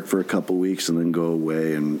and work for a couple weeks and then go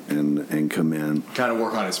away and come in. Kind of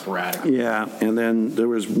work on it sporadic. Yeah, and then there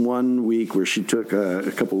was 1 week where she took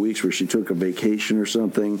a couple weeks where she took a vacation or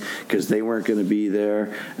something because they weren't going to be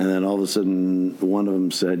there. And then all of a sudden, one of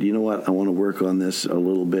them said, you know what, I want to work on this a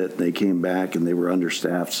little bit. They came back and they were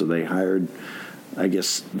understaffed, so they hired, I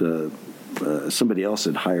guess, somebody else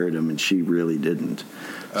had hired him, and she really didn't.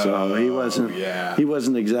 So he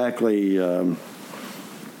wasn't exactly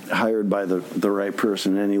hired by the right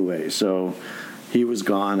person anyway. So he was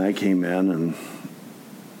gone. I came in, and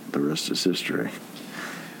the rest is history.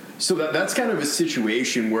 So that's kind of a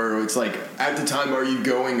situation where it's like, at the time, are you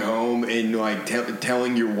going home and like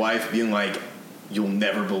telling your wife, being like, "You'll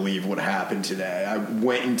never believe what happened today. I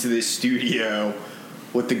went into this studio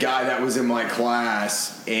with the guy that was in my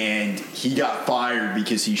class, and he got fired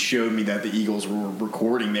because he showed me that the Eagles were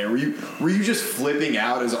recording there. Were you just flipping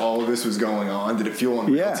out as all of this was going on? Did it feel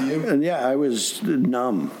unreal to you? And I was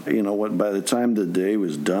numb. You know what? By the time the day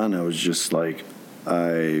was done, I was just like,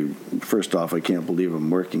 first off, I can't believe I'm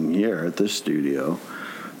working here at this studio.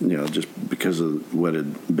 You know, just because of what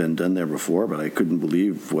had been done there before, but I couldn't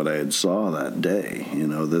believe what I had saw that day, you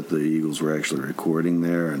know, that the Eagles were actually recording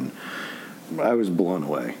there, and I was blown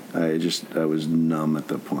away. I was numb at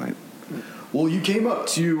that point. Well, you came up,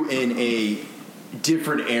 too, in a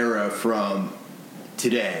different era from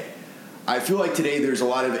today. I feel like today there's a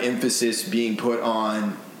lot of emphasis being put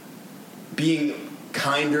on being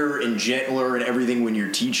kinder and gentler and everything when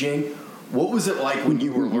you're teaching. What was it like when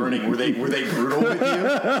you were learning? Were they brutal with you?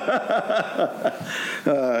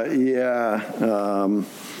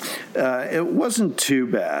 It wasn't too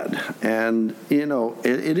bad. And, you know,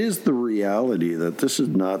 it is the reality that this is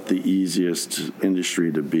not the easiest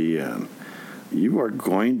industry to be in. You are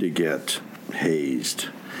going to get hazed.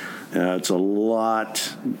 It's a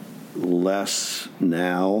lot less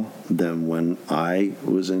now than when I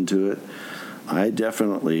was into it. I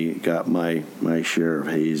definitely got my share of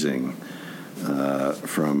hazing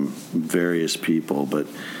from various people, but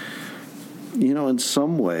you know, in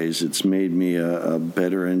some ways, it's made me a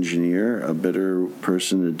better engineer, a better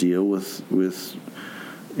person to deal with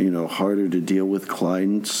you know, harder to deal with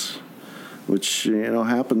clients, which, you know,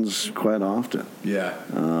 happens quite often. Yeah,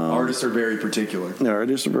 artists are very particular.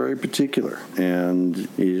 Artists are very particular, and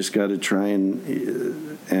you just got to try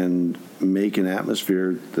and make an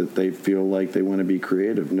atmosphere that they feel like they want to be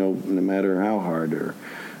creative, no matter how hard or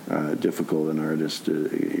difficult an artist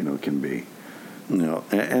you know, can be. You know,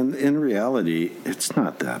 and in reality, it's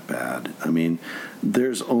not that bad. I mean,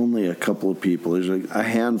 there's only a couple of people. There's a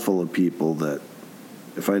handful of people that,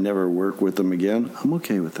 if I never work with them again, I'm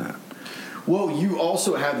okay with that. Well, you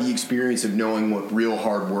also have the experience of knowing what real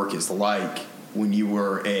hard work is like when you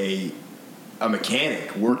were a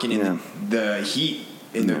mechanic working in the heat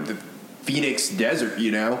in the Phoenix desert,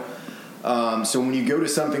 you know? So when you go to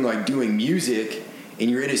something like doing music and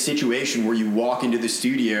you're in a situation where you walk into the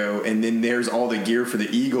studio and then there's all the gear for the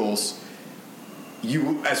Eagles,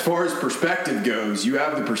 you, as far as perspective goes, you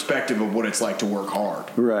have the perspective of what it's like to work hard.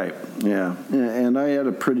 Right, yeah. And I had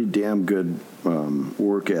a pretty damn good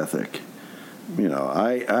work ethic. You know,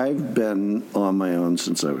 I've been on my own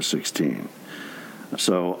since I was 16.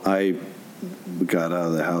 So I got out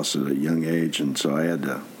of the house at a young age, and so I had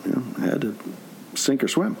to sink or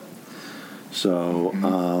swim. So,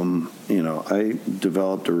 you know, I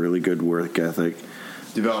developed a really good work ethic.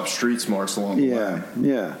 Developed street smarts along the way.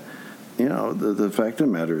 Yeah. You know, the fact of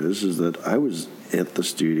the matter is that I was at the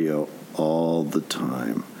studio all the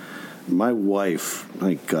time. My wife,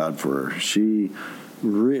 thank God for her, she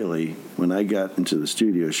really, when I got into the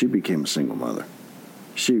studio, she became a single mother.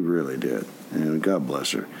 She really did. And God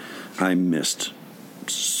bless her. I missed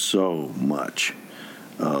so much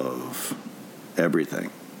of everything.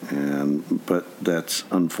 But that's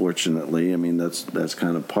unfortunately, I mean, that's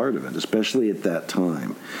kind of part of it, especially at that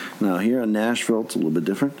time. Now, here in Nashville, it's a little bit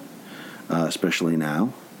different, especially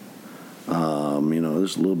now. You know,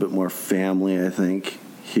 there's a little bit more family, I think,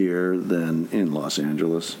 here than in Los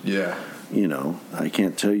Angeles. Yeah. You know, I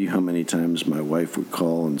can't tell you how many times my wife would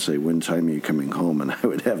call and say, "When time are you coming home?" And I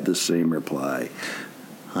would have the same reply,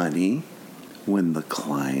 "Honey, when the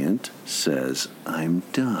client says I'm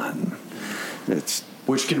done."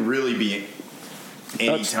 Which can really be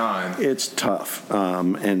any time. It's tough.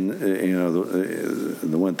 And, you know,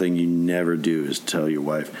 the one thing you never do is tell your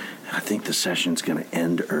wife, "I think the session's going to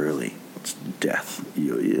end early." It's death.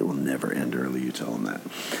 It will never end early, you tell them that.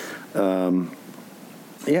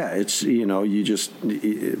 Yeah, it's, you know,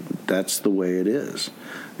 that's the way it is.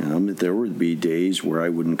 There would be days where I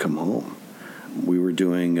wouldn't come home. We were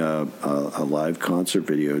doing a live concert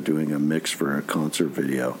video, doing a mix for a concert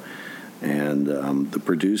video, and the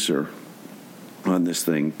producer on this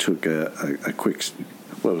thing took a quick,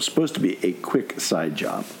 what was supposed to be a quick side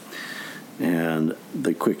job. And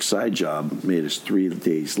the quick side job made us 3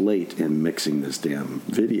 days late in mixing this damn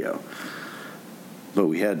video. But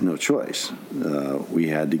we had no choice. We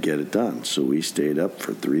had to get it done. So we stayed up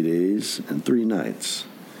for 3 days and 3 nights.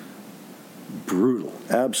 Brutal,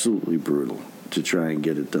 absolutely brutal, to try and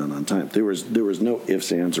get it done on time. There was no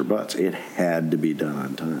ifs, ands, or buts. It had to be done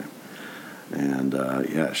on time. And,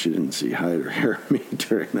 yeah, she didn't see hide or hair of me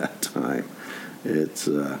during that time. It's,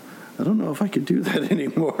 I don't know if I could do that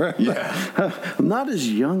anymore. Yeah. I'm not as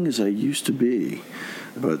young as I used to be.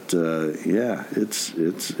 But, yeah,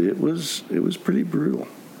 it was pretty brutal.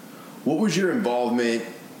 What was your involvement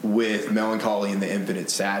with Melancholy and the Infinite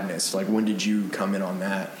Sadness? Like, when did you come in on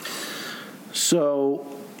that? So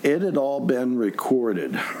it had all been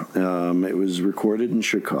recorded. It was recorded in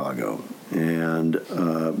Chicago, and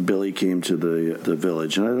Billy came to the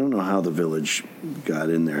Village. And I don't know how the Village got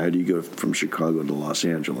in there. How do you go from Chicago to Los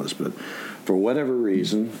Angeles? But for whatever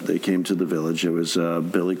reason, they came to the Village. It was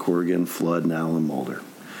Billy Corgan, Flood, and Alan Moulder.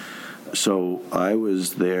 So I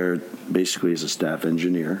was there basically as a staff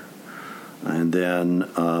engineer. And then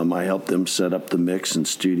I helped them set up the mix in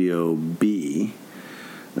Studio B.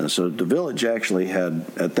 So the Village actually had,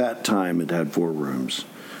 at that time, it had 4 rooms.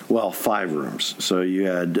 Well, 5 rooms. So you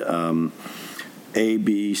had A,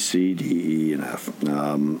 B, C, D, E, and F.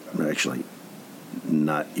 Actually,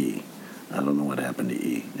 not E. I don't know what happened to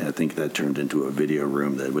E. I think that turned into a video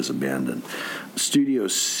room that was abandoned. Studio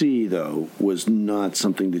C, though, was not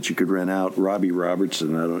something that you could rent out. Robbie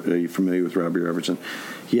Robertson, are you familiar with Robbie Robertson?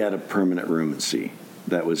 He had a permanent room in C.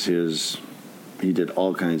 That was his. He did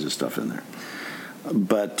all kinds of stuff in there.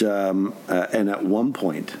 But, and at one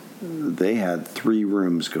point, they had 3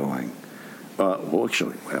 rooms going. Well,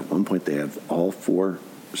 actually, at one point, they had all 4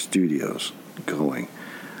 studios going.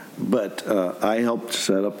 But I helped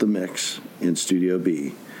set up the mix in Studio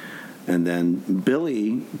B. And then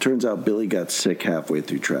turns out Billy got sick halfway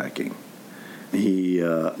through tracking. He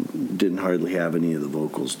didn't hardly have any of the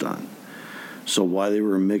vocals done. So while they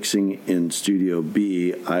were mixing in Studio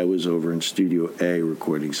B, I was over in Studio A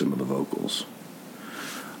recording some of the vocals.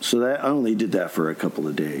 So I only did that for a couple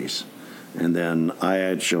of days. And then I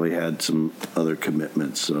actually had some other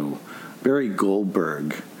commitments. So Barry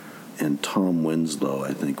Goldberg and Tom Winslow,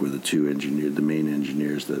 I think, were the main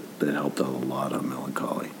engineers that helped out a lot on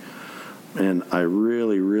Melancholy. And I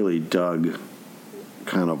really, really dug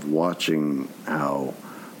kind of watching how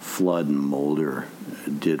Flood and Moulder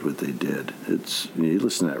did what they did. You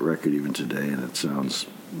listen to that record even today, and it sounds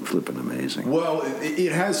flipping amazing. Well,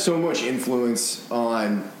 it has so much influence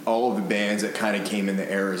on all of the bands that kind of came in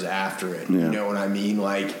the eras after it. Yeah. You know what I mean?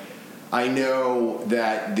 Like, I know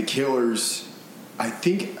that the Killers,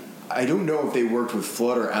 I don't know if they worked with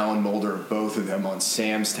Flood or Alan Moulder, both of them, on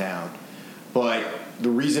Sam's Town, but the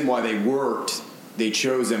reason why they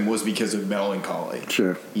chose them was because of Melancholy.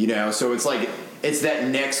 Sure. You know, so it's like, it's that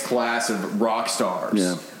next class of rock stars.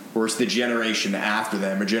 Yeah. Or it's the generation after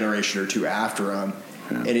them, a generation or two after them.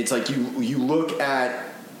 Yeah. And it's like you look at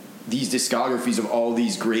these discographies of all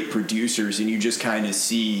these great producers, and you just kind of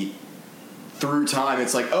see through time,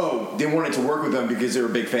 it's like, oh, they wanted to work with them because they were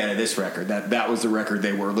a big fan of this record. That was the record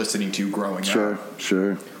they were listening to growing up.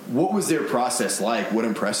 Sure. What was their process like? What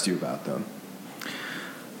impressed you about them?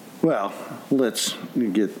 Well, let's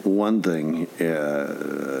get one thing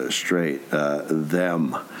straight.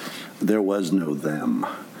 Them. There was no them.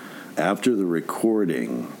 After the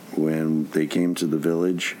recording, when they came to the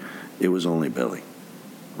Village, it was only Billy.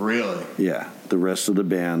 Really? Yeah. The rest of the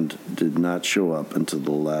band did not show up until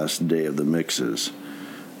the last day of the mixes.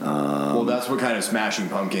 Well, that's what kind of Smashing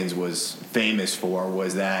Pumpkins was famous for,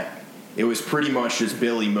 was that it was pretty much just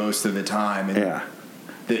Billy most of the time. And yeah.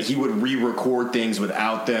 That he would re-record things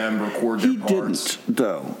without them, record their parts. He didn't,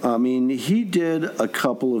 though. I mean, he did a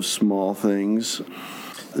couple of small things.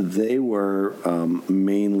 They were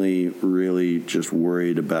mainly really just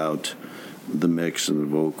worried about the mix and the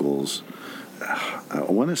vocals. I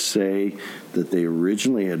want to say that they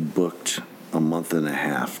originally had booked a month and a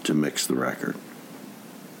half to mix the record.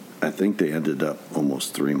 I think they ended up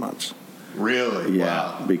almost 3 months. Really?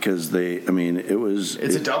 Yeah, wow. Because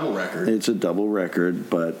it's a double record. It's a double record,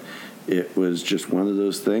 but it was just one of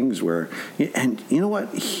those things where, and you know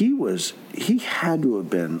what? He had to have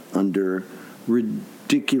been under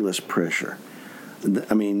ridiculous pressure.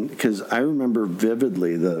 I mean, because I remember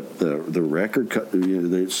vividly the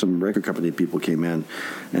record. Some record company people came in,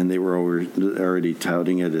 and they were already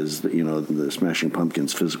touting it as the Smashing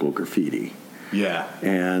Pumpkins physical graffiti. Yeah,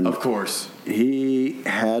 and of course he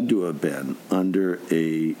had to have been under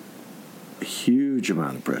a huge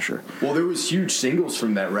amount of pressure. Well, there was huge singles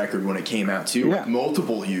from that record when it came out too. Yeah. Like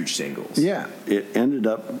multiple huge singles. Yeah, it ended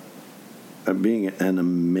up being an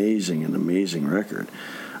amazing record,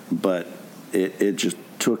 but it just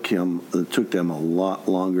took them a lot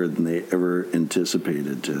longer than they ever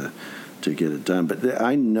anticipated to get it done. But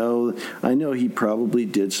I know he probably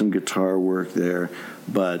did some guitar work there,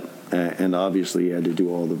 but and obviously he had to do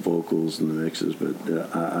all the vocals and the mixes. But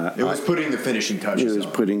it was putting the finishing touches. It was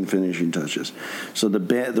putting the finishing touches. So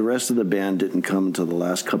the rest of the band didn't come until the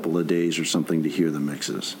last couple of days or something to hear the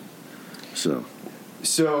mixes. So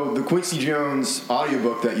the Quincy Jones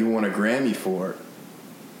audiobook that you won a Grammy for,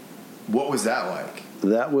 what was that like?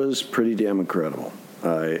 That was pretty damn incredible.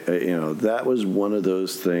 That was one of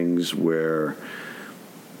those things where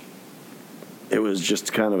it was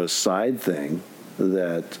just kind of a side thing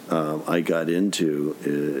that I got into,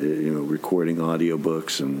 recording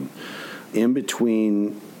audiobooks, and in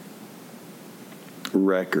between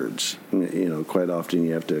records, quite often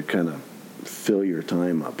you have to kind of fill your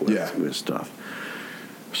time up with stuff.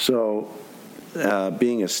 So,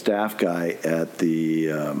 being a staff guy at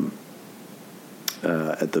the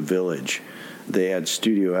Village, they had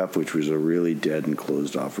Studio F, which was a really dead and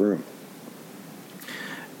closed off room.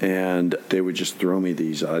 And they would just throw me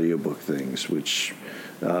these audiobook things, which,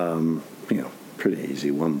 pretty easy.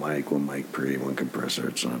 One mic pre, one compressor.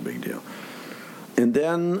 It's not a big deal. And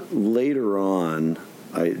then later on,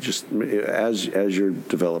 I just, as you're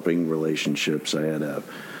developing relationships, I had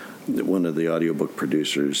one of the audiobook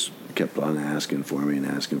producers kept on asking for me,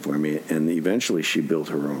 and eventually she built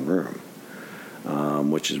her own room,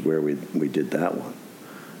 which is where we did that one.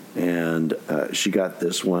 And she got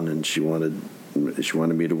this one, and she wanted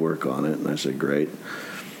me to work on it, and I said, great.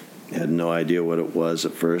 Had no idea what it was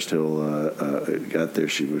at first till got there.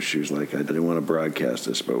 She was like, I didn't want to broadcast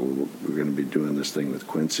this, but we're going to be doing this thing with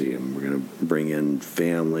Quincy, and we're going to bring in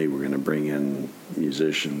family, we're going to bring in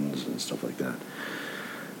musicians and stuff like that.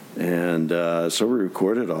 And so we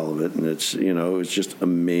recorded all of it, and it was just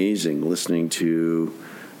amazing listening to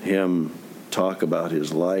him talk about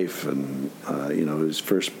his life. And his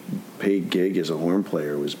first paid gig as a horn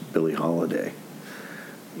player was Billie Holiday.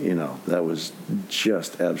 That was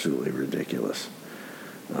just absolutely ridiculous,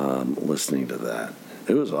 listening to that.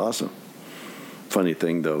 It was awesome. Funny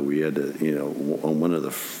thing, though, we had to, on one of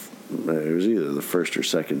it was either the first or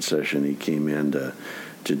second session, he came in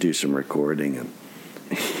to do some recording, and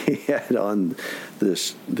he had on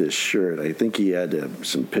this shirt. I think he had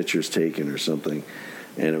some pictures taken or something,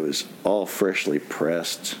 and it was all freshly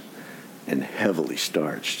pressed and heavily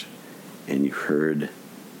starched, and you heard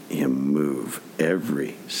him move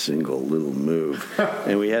every single little move.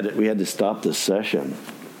 And we had to stop the session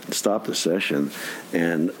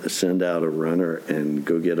and send out a runner and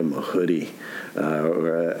go get him a hoodie.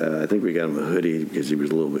 I think we got him a hoodie because he was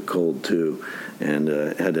a little bit cold too, and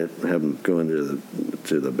had to have him go into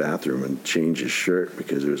the bathroom and change his shirt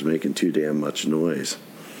because it was making too damn much noise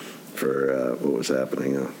for what was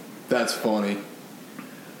happening. That's funny.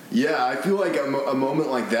 Yeah, I feel like a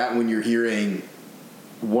moment like that when you're hearing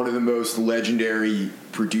one of the most legendary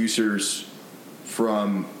producers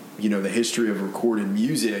from, the history of recorded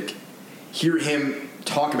music, hear him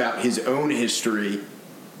talk about his own history,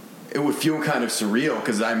 it would feel kind of surreal,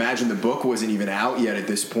 because I imagine the book wasn't even out yet at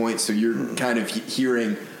this point, so you're kind of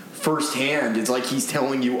hearing firsthand. It's like he's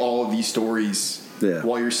telling you all of these stories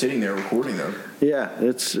while you're sitting there recording them. Yeah,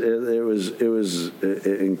 it was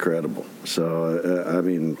incredible.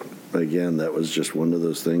 So, again, that was just one of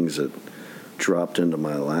those things that dropped into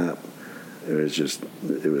my lap. It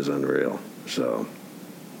was unreal. So,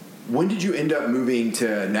 when did you end up moving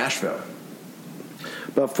to Nashville?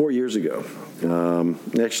 About 4 years ago.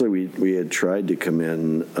 Actually, we had tried to come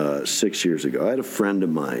in 6 years ago. I had a friend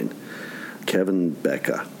of mine, Kevin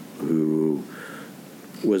Becca, who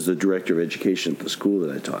was the director of education at the school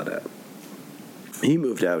that I taught at. He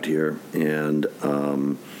moved out here and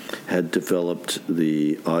had developed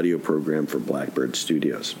the audio program for Blackbird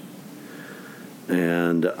Studios.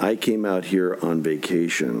 And I came out here on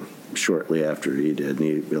vacation shortly after he did,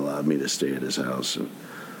 and he allowed me to stay at his house. And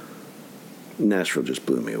Nashville just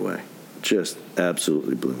blew me away. Just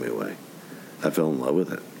absolutely blew me away. I fell in love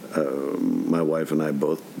with it. My wife and I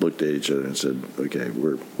both looked at each other and said, okay,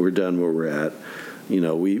 we're done where we're at.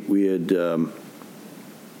 We had,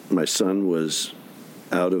 my son was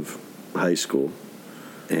out of high school,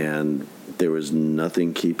 and there was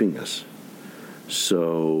nothing keeping us.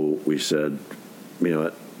 So we said, you know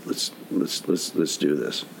what, let's do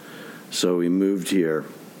this. So we moved here.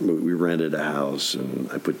 We rented a house,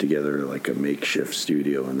 and I put together like a makeshift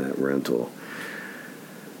studio in that rental.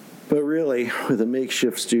 But really, with a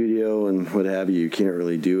makeshift studio and what have you, you can't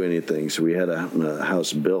really do anything. So we had a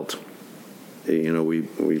house built.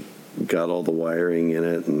 We got all the wiring in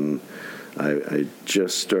it, and I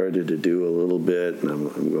just started to do a little bit, and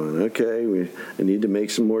I'm going, okay, I need to make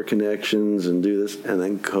some more connections and do this. And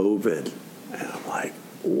then COVID. And I'm like,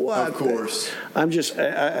 what? Of course. I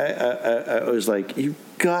was like, you've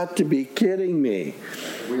got to be kidding me.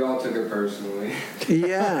 We all took it personally.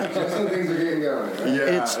 Yeah. Just when things are getting going, right?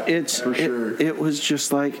 Yeah, it's for sure. It was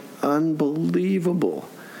just like unbelievable.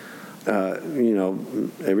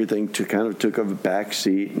 Everything kind of took a back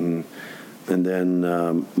seat, and then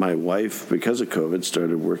my wife, because of COVID,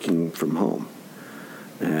 started working from home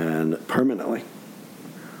and permanently.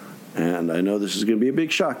 And I know this is going to be a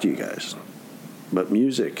big shock to you guys, but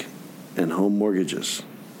music and home mortgages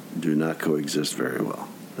do not coexist very well.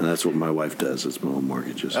 And that's what my wife does, is home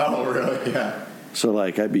mortgages. Oh, really? Yeah. So,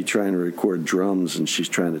 like, I'd be trying to record drums, and she's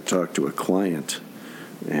trying to talk to a client.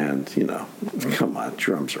 And, you know, come on,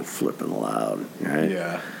 drums are flipping loud, right?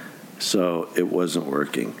 Yeah. So it wasn't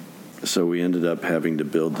working. So we ended up having to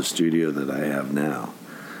build the studio that I have now,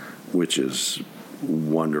 which is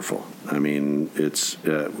wonderful. I mean, it's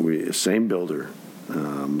same builder,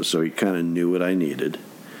 so he kind of knew what I needed.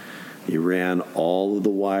 He ran all of the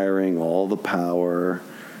wiring, all the power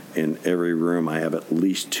in every room. I have at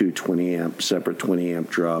least two separate 20 amp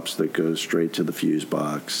drops that go straight to the fuse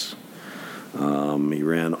box. He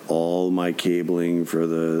ran all my cabling for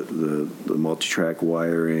the multi-track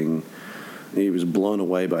wiring. He was blown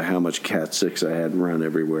away by how much Cat 6 I had run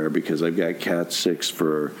everywhere, because I've got Cat 6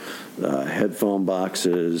 for headphone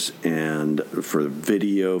boxes and for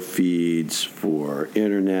video feeds, for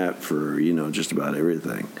internet, for, you know, just about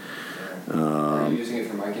everything. Are you using it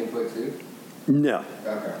for mic input too? No.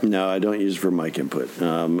 Okay. No, I don't use it for mic input.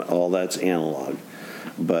 All that's analog.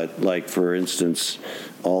 But, like, for instance,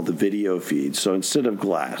 all the video feeds. So instead of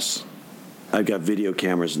glass, I've got video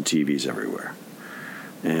cameras and TVs everywhere.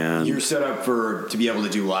 And you're set up to be able to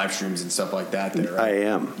do live streams and stuff like that there, right? I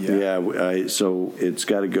am. Yeah. So it's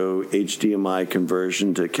got to go HDMI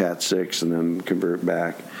conversion to Cat 6 and then convert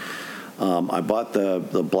back. I bought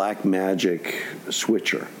the Black Magic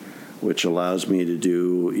switcher, which allows me to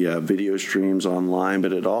do video streams online,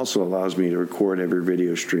 but it also allows me to record every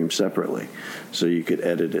video stream separately, so you could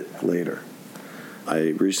edit it later. I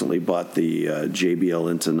recently bought the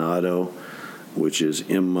JBL Intonato, which is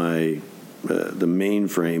in my the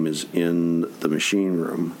mainframe is in the machine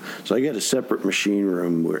room. So I got a separate machine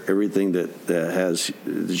room where everything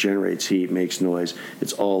that generates heat, makes noise,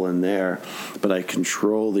 it's all in there. But I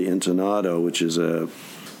control the Intonato, which is a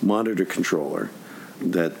monitor controller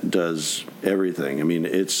that does everything. I mean,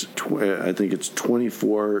 I think it's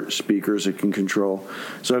 24 speakers it can control.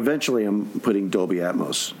 So eventually I'm putting Dolby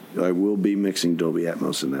Atmos. I will be mixing Dolby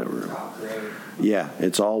Atmos in that room. Oh, great. Yeah,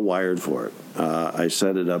 it's all wired for it. I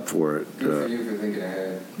set it up for it. Good for you for thinking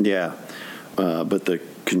ahead. Yeah. But the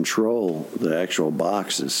control, the actual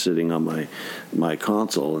box is sitting on my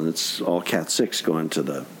console, and it's all Cat 6 going to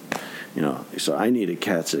the, you know, so I need a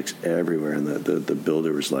Cat 6 everywhere. And the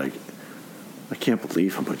builder was like, I can't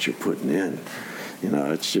believe how much you're putting in. You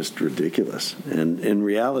know, it's just ridiculous. And in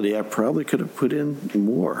reality, I probably could have put in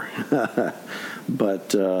more.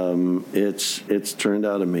 But it's turned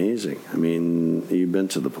out amazing. I mean, you've been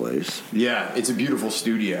to the place. Yeah, it's a beautiful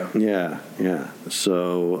studio. Yeah.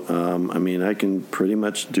 So, I mean, I can pretty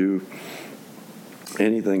much do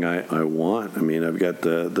anything I want. I mean, I've got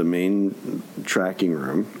the main tracking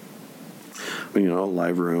room. You know,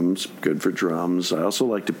 live rooms, good for drums. I also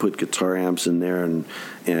like to put guitar amps in there and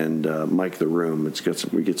mic the room.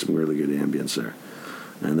 We get some really good ambience there.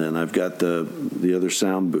 And then I've got the other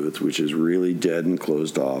sound booth, which is really dead and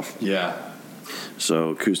closed off. Yeah.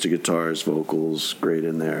 So acoustic guitars, vocals, great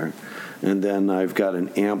in there. And then I've got an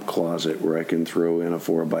amp closet where I can throw in a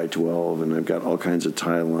 4x12, and I've got all kinds of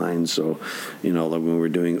tie lines. So, you know, like when we're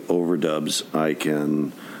doing overdubs, I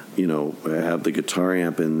can, you know, have the guitar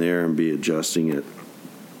amp in there and be adjusting it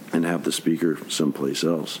and have the speaker someplace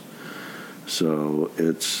else. So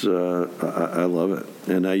it's, I love it.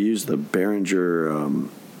 And I use the Behringer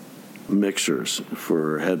mixers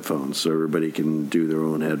for headphones so everybody can do their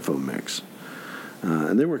own headphone mix.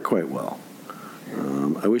 And they work quite well.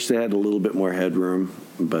 I wish they had a little bit more headroom,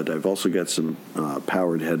 but I've also got some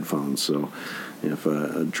powered headphones. So if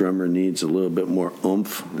a drummer needs a little bit more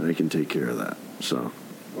oomph, I can take care of that. So.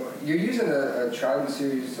 Well, you're using a Trident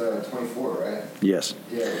Series 24, right? Yes.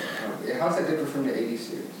 Yeah. How's that different from the 80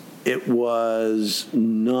 series? It was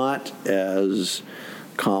not as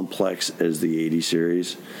complex as the 80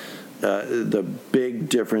 series. The big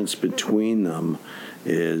difference between them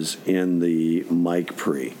is in the mic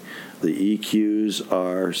pre. The EQs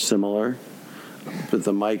are similar, but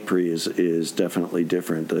the mic pre is definitely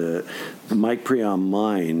different. The mic pre on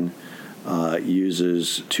mine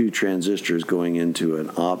uses two transistors going into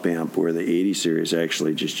an op amp, where the 80 series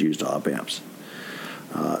actually just used op amps.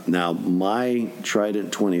 Now, my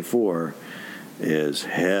Trident 24 is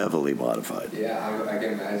heavily modified. Yeah, I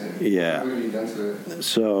can imagine. Yeah. What have you done to it?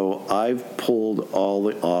 So I've pulled all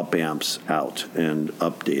the op amps out and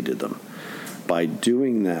updated them. By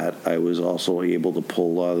doing that, I was also able to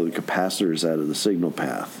pull a lot of the capacitors out of the signal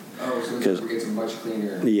path. Oh, so it gets a much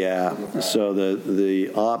cleaner. Yeah. So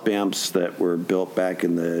the op amps that were built back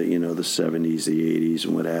in the the 70s, the 80s,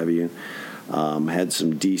 and what have you, had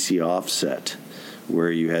some DC offset,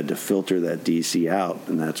 where you had to filter that DC out,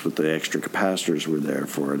 and that's what the extra capacitors were there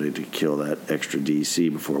for, to kill that extra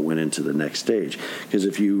DC before it went into the next stage. Because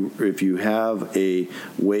if you have a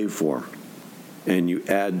waveform and you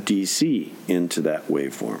add DC into that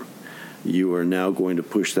waveform, you are now going to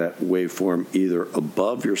push that waveform either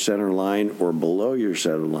above your center line or below your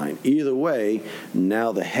center line. Either way,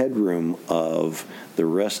 now the headroom of the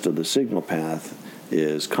rest of the signal path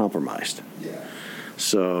is compromised. Yeah.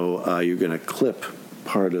 So you're going to clip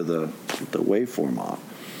part of the waveform off.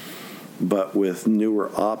 But with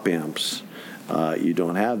newer op amps, you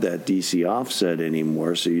don't have that DC offset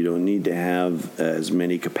anymore, so you don't need to have as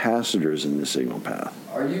many capacitors in the signal path.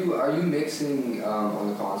 Are you mixing on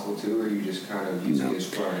the console too, or are you just kind of using it as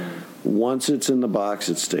front end? Once it's in the box,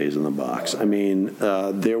 it stays in the box. I mean,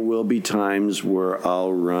 there will be times where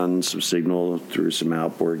I'll run some signal through some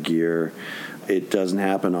outboard gear. It doesn't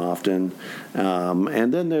happen often.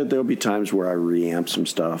 And then there'll be times where I reamp some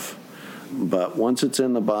stuff. But once it's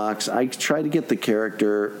in the box, I try to get the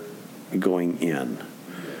character going in.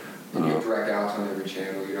 And you have direct outs on every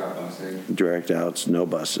channel, you're not busing? Direct outs, no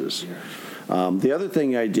buses. Yeah. The other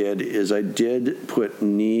thing I did is I did put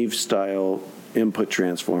Neve-style input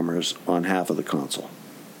transformers on half of the console.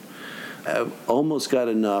 I've almost got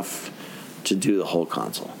enough to do the whole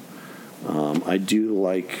console. I do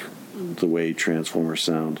like the way transformers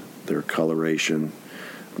sound, their coloration.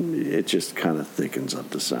 It just kind of thickens up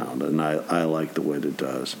the sound, and I like the way it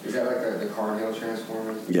does. Is that like the Carnhill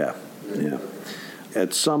transformers? Yeah, yeah.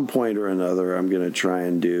 At some point or another, I'm going to try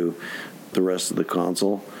and do the rest of the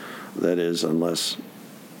console. That is, unless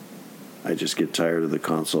I just get tired of the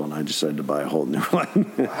console and I decide to buy a whole new one.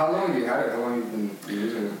 How long have you had it? How long have you been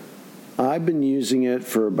using it? I've been using it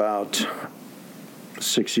for about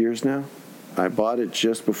 6 years now. I bought it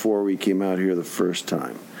just before we came out here the first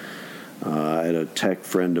time. I had a tech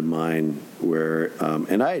friend of mine where,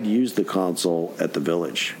 and I had used the console at the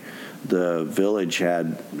Village. The Village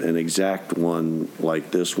had an exact one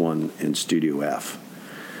like this one in Studio F.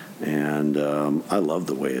 And I loved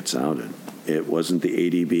the way it sounded. It wasn't the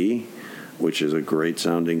ADB, which is a great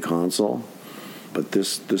sounding console, but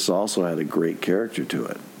this also had a great character to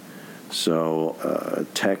it. So a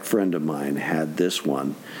tech friend of mine had this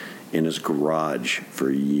one in his garage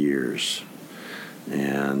for years.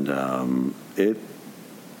 And it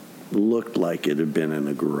looked like it had been in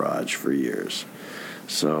a garage for years.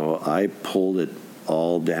 So I pulled it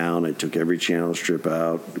all down. I took every channel strip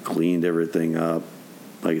out, cleaned everything up.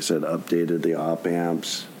 Like I said, updated the op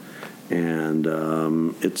amps. And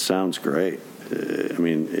it sounds great. I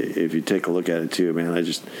mean, if you take a look at it too, man,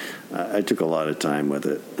 I took a lot of time with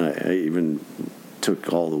it. I even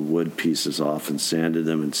took all the wood pieces off and sanded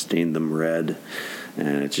them and stained them red.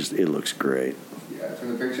 And it looks great. Yeah,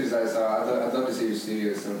 from the pictures I saw, I'd love to see your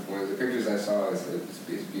studio at some point. The pictures I saw, it's a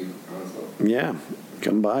beautiful console. Yeah,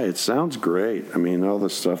 come by. It sounds great. I mean, all the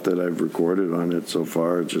stuff that I've recorded on it so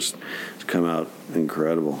far, it's come out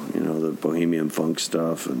incredible. You know, the Bohemian Funk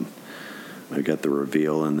stuff, and I've got the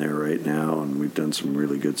Reveal in there right now, and we've done some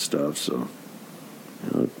really good stuff. So,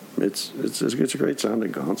 you know, it's a great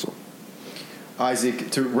sounding console.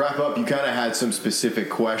 Isaac, to wrap up, you kind of had some specific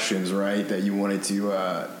questions, right, that you wanted to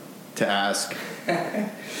ask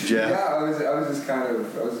Jeff? Yeah, I was just kind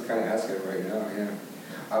of asking right now. Yeah,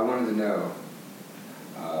 I wanted to know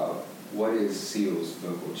what is Seal's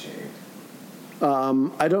vocal chain?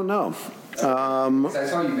 I don't know. I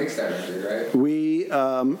saw you mix that record, right?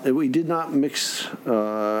 We did not mix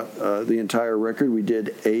the entire record. We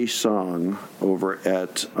did a song over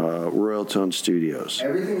at Royal Tone Studios.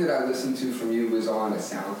 Everything that I listened to from you was on a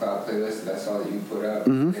SoundCloud playlist that I saw that you put up.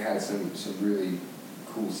 Mm-hmm. It had some really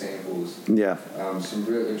cool samples. Yeah. Some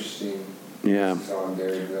real interesting. Yeah. On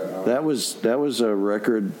there. That was a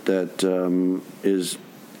record that is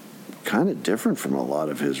kind of different from a lot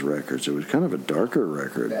of his records. It was kind of a darker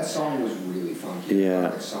record. That song was really funky. Yeah.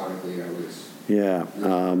 Sonically, that was. Yeah.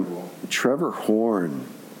 Really cool. Trevor Horn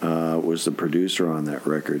was the producer on that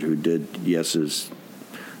record, who did Yes's,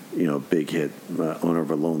 big hit, Owner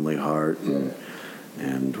of a Lonely Heart,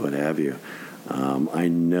 and what have you. I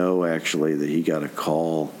know actually that he got a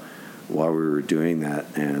call while we were doing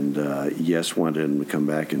that, and Yes wanted him to come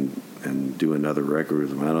back and do another record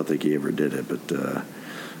with him. I don't think he ever did it, but that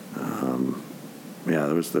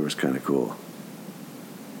was kind of cool.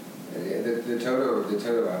 Yeah, the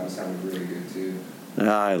Toto album sounded really good too.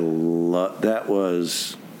 That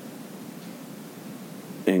was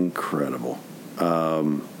incredible.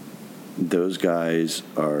 Those guys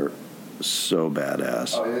are so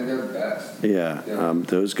badass. Oh, they're the best. Yeah, Yeah.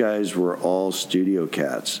 those guys were all studio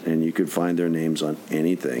cats, and you could find their names on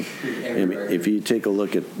anything. I mean, if you take a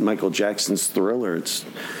look at Michael Jackson's Thriller, it's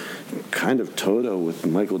kind of Toto with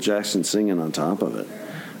Michael Jackson singing on top of it.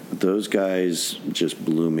 Those guys just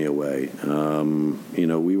blew me away.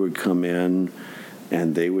 We would come in,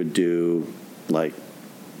 and they would do like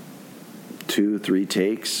 2-3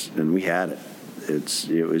 takes, and we had it.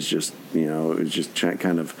 It was just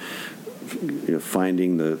kind of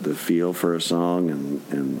finding the feel for a song,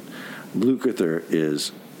 and Lukather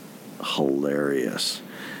is hilarious.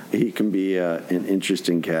 He can be an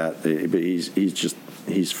interesting cat, but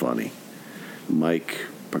he's funny. Mike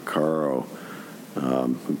Picaro,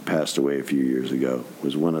 who passed away a few years ago,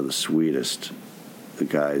 was one of the sweetest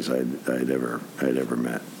guys I'd ever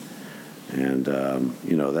met. And,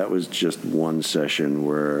 that was just one session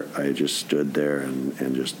where I just stood there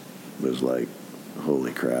and just was like,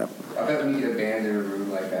 holy crap. I bet when you get a band in a room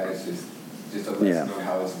like that, it's just a lesson on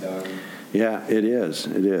how it's done. Yeah, it is,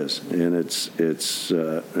 and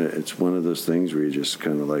it's one of those things where you just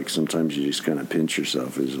kind of like, sometimes you just kind of pinch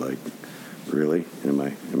yourself. It's like, really, am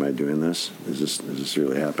I doing this? Is this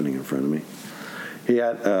really happening in front of me?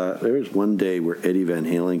 There was one day where Eddie Van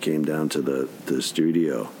Halen came down to the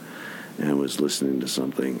studio and was listening to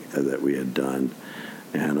something that we had done,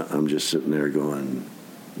 and I'm just sitting there going,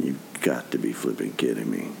 you've got to be flipping kidding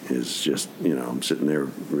me. It's just, I'm sitting there,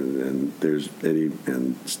 and there's Eddie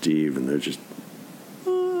and Steve, and they're just,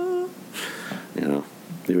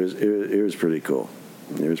 it was pretty cool.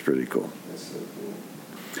 It was pretty cool. That's so cool.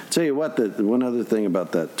 Tell you what, the one other thing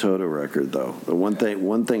about that Toto record, though, the one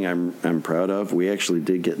thing I'm proud of, we actually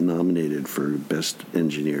did get nominated for Best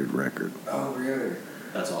Engineered Record. Oh, really?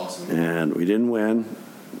 That's awesome. And we didn't win.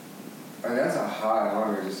 I mean, that's a high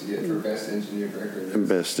honor just to get for Best Engineered Record.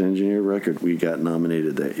 Best Engineered Record. We got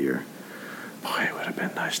nominated that year. Boy, it would have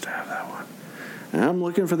been nice to have that one. And I'm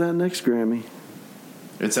looking for that next Grammy.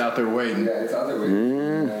 It's out there waiting. Yeah, it's out there waiting.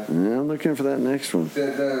 Yeah, I'm looking for that next one.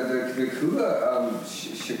 The Kula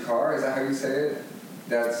Shakar, is that how you say it?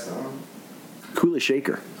 That song? Kula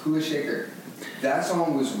Shaker. Kula Shaker. That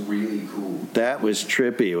song was really cool. That was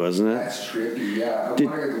trippy, wasn't it? That's trippy, yeah. I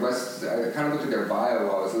kind of looked at their bio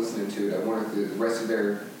while I was listening to it. I wanted the rest of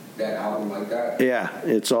that album like that. Yeah,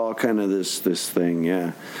 it's all kind of this thing,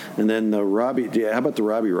 yeah. And then how about the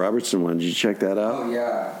Robbie Robertson one? Did you check that out? Oh,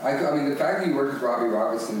 yeah. I mean, the fact that you worked with Robbie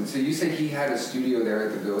Robertson, so you said he had a studio there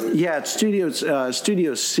at the Village? Yeah, it's Studio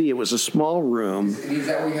C. It was a small room. Is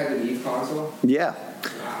that where you had the Neve console? Yeah.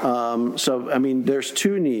 So, I mean, there's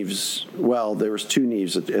two Neves. Well, there was two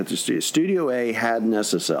Neves at the studio. Studio A had an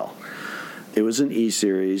SSL. It was an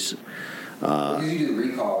E-Series. Because you do the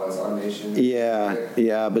recall as automation.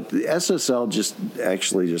 Yeah, but the SSL just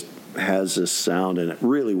has this sound, and it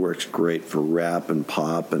really works great for rap and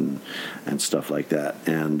pop and stuff like that.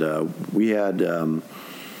 And we had,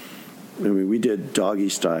 we did Doggy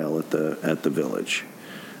Style at the Village.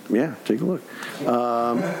 Yeah, take a look.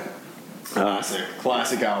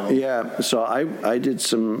 Classic album. Yeah, so I did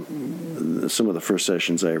some of the first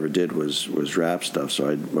sessions I ever did was rap stuff. So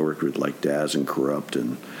I worked with like Daz and Corrupt,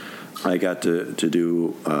 and I got to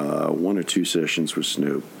do 1 or 2 sessions with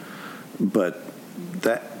Snoop. But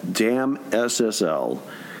that damn SSL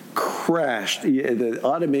crashed. The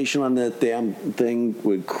automation on that damn thing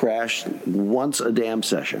would crash once a damn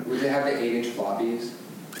session. Would they have the 8-inch floppies? Is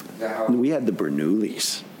that how? We had the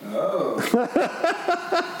Bernoullis. Oh.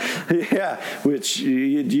 Yeah, which, do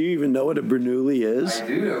you even know what a Bernoulli is? I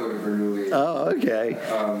do know what a Bernoulli is. Oh, okay.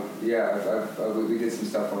 We did some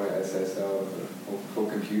stuff on SSL, the whole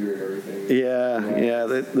computer and everything. Yeah.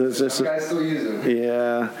 Some guys still use them.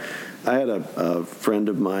 Yeah. I had a friend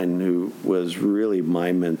of mine who was really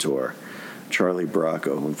my mentor, Charlie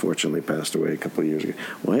Bracco, who unfortunately passed away a couple of years ago.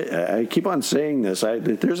 Well, I keep on saying this.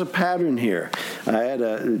 There's a pattern here. I had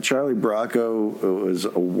Charlie Bracco was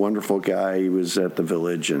a wonderful guy. He was at the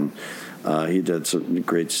Village, and he did some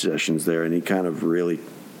great sessions there, and he kind of really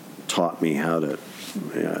taught me how to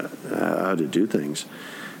do things.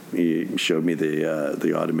 He showed me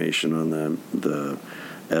the automation on the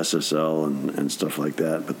SSL and stuff like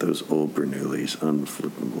that, but those old Bernoullis,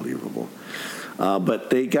 unbelievable. But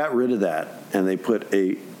they got rid of that, and they put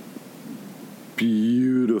a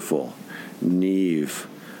beautiful Neve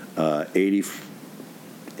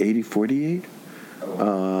 8048,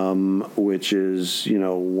 which is,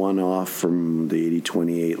 one off from the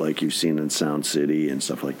 8028 like you've seen in Sound City and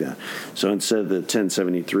stuff like that. So instead of the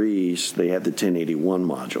 1073s, they had the 1081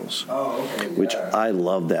 modules. Oh, okay. Yeah. Which I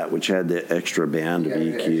love that, which had the extra band of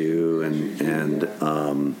EQ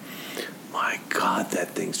and my God. God, that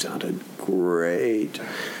thing sounded great.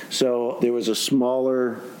 So there was a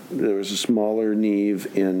smaller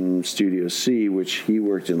Neve in Studio C, which he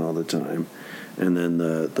worked in all the time, and then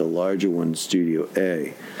the larger one, Studio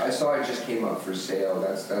A. I saw it just came up for sale.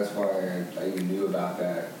 That's why I even knew about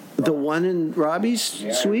that. The one in Robbie's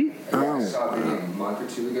suite? Yeah, I saw a video a month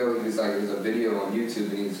or two ago. He was like, there's a video on YouTube,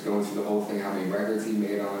 and he's going through the whole thing, how many records he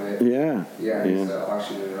made on it. Yeah. He's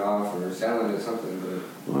auctioning it off or selling it or something. But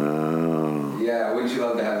Wow. yeah, wouldn't you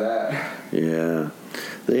love to have that? Yeah.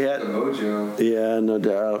 They had The mojo. Yeah, no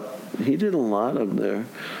doubt. He did a lot up there.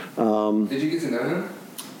 Did you get to know him?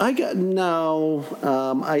 I don't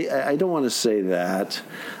want to say that.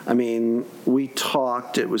 I mean, we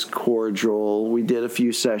talked. It was cordial. We did a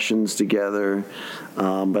few sessions together,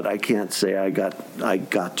 but I can't say I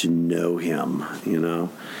got to know him.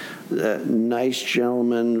 Nice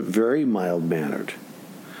gentleman, very mild mannered.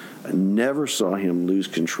 I never saw him lose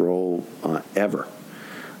control ever.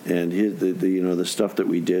 And the stuff that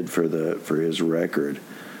we did for his record.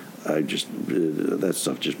 That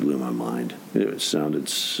stuff just blew my mind. It sounded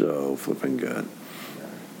so flipping good.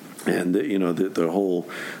 And the whole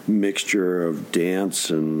mixture of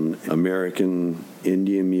dance and American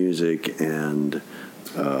Indian music and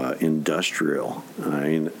industrial. I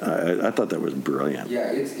mean, I thought that was brilliant.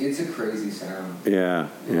 Yeah, it's a crazy sound. Yeah.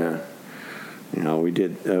 We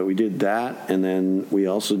did that, and then we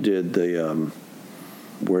also did the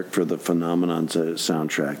work for the Phenomenon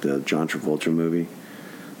soundtrack, the John Travolta movie.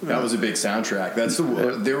 That was a big soundtrack.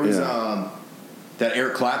 There was that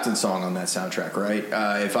Eric Clapton song on that soundtrack, right?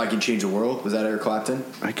 If I Can Change the World. Was that Eric Clapton?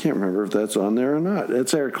 I can't remember if that's on there or not.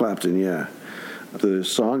 It's Eric Clapton, yeah. The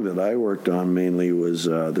song that I worked on mainly was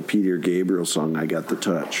the Peter Gabriel song, I Got the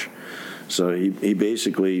Touch. So he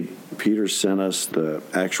basically, Peter sent us the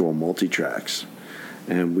actual multi-tracks,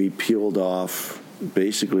 and we peeled off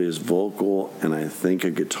basically his vocal and I think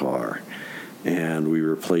a guitar, and we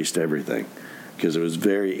replaced everything. Because it was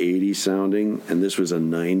very 80s sounding, and this was a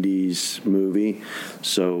 90s movie.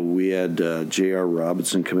 So we had J.R.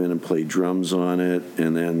 Robinson come in and play drums on it,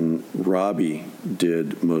 and then Robbie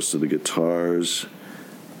did most of the guitars.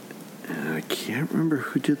 And I can't remember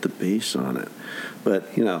who did the bass on it.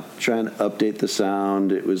 But, trying to update the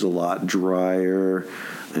sound, it was a lot drier.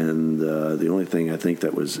 And the only thing I think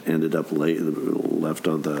that ended up left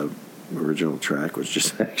on the original track was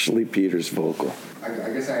just actually Peter's vocal. I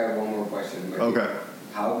guess I have one more question. Okay.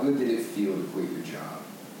 How good did it feel to quit your job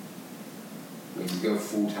when you go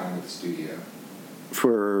full-time at the studio?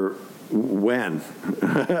 For when?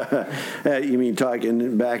 You mean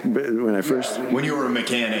talking back when I first... When you were a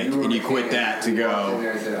mechanic and you quit that to go...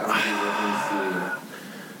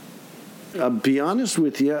 I'll be honest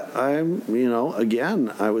with you,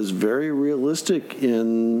 again, I was very realistic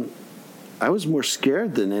in... I was more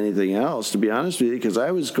scared than anything else, to be honest with you, because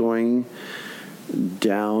I was going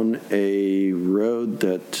down a road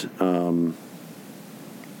that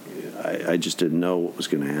I just didn't know what was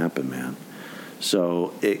going to happen, man.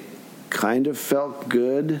 So it kind of felt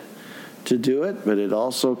good to do it, but it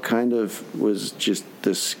also kind of was just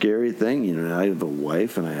this scary thing. I have a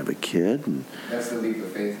wife and I have a kid. And that's the leap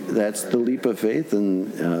of faith. That's the leap of faith,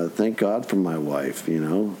 and thank God for my wife,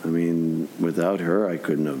 I mean, without her, I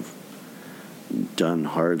couldn't have done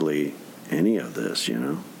hardly any of this,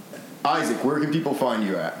 Isaac, where can people find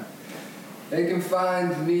you at? They can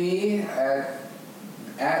find me at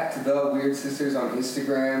The Weird Sisters on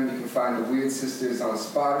Instagram. You can find The Weird Sisters on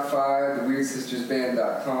Spotify.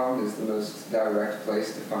 TheWeirdSistersBand.com is the most direct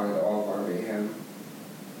place to find all of our mayhem.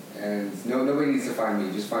 And nobody needs to find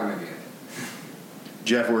me, just find my band.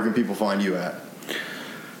 Jeff, where can people find you at?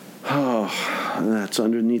 Oh, that's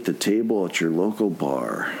underneath the table at your local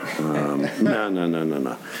bar. No.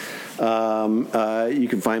 You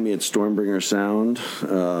can find me at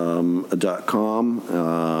StormbringerSound.com.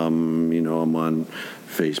 I'm on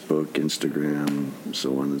Facebook, Instagram,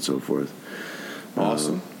 so on and so forth.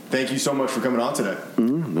 Awesome. Thank you so much for coming on today.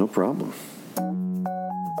 No problem.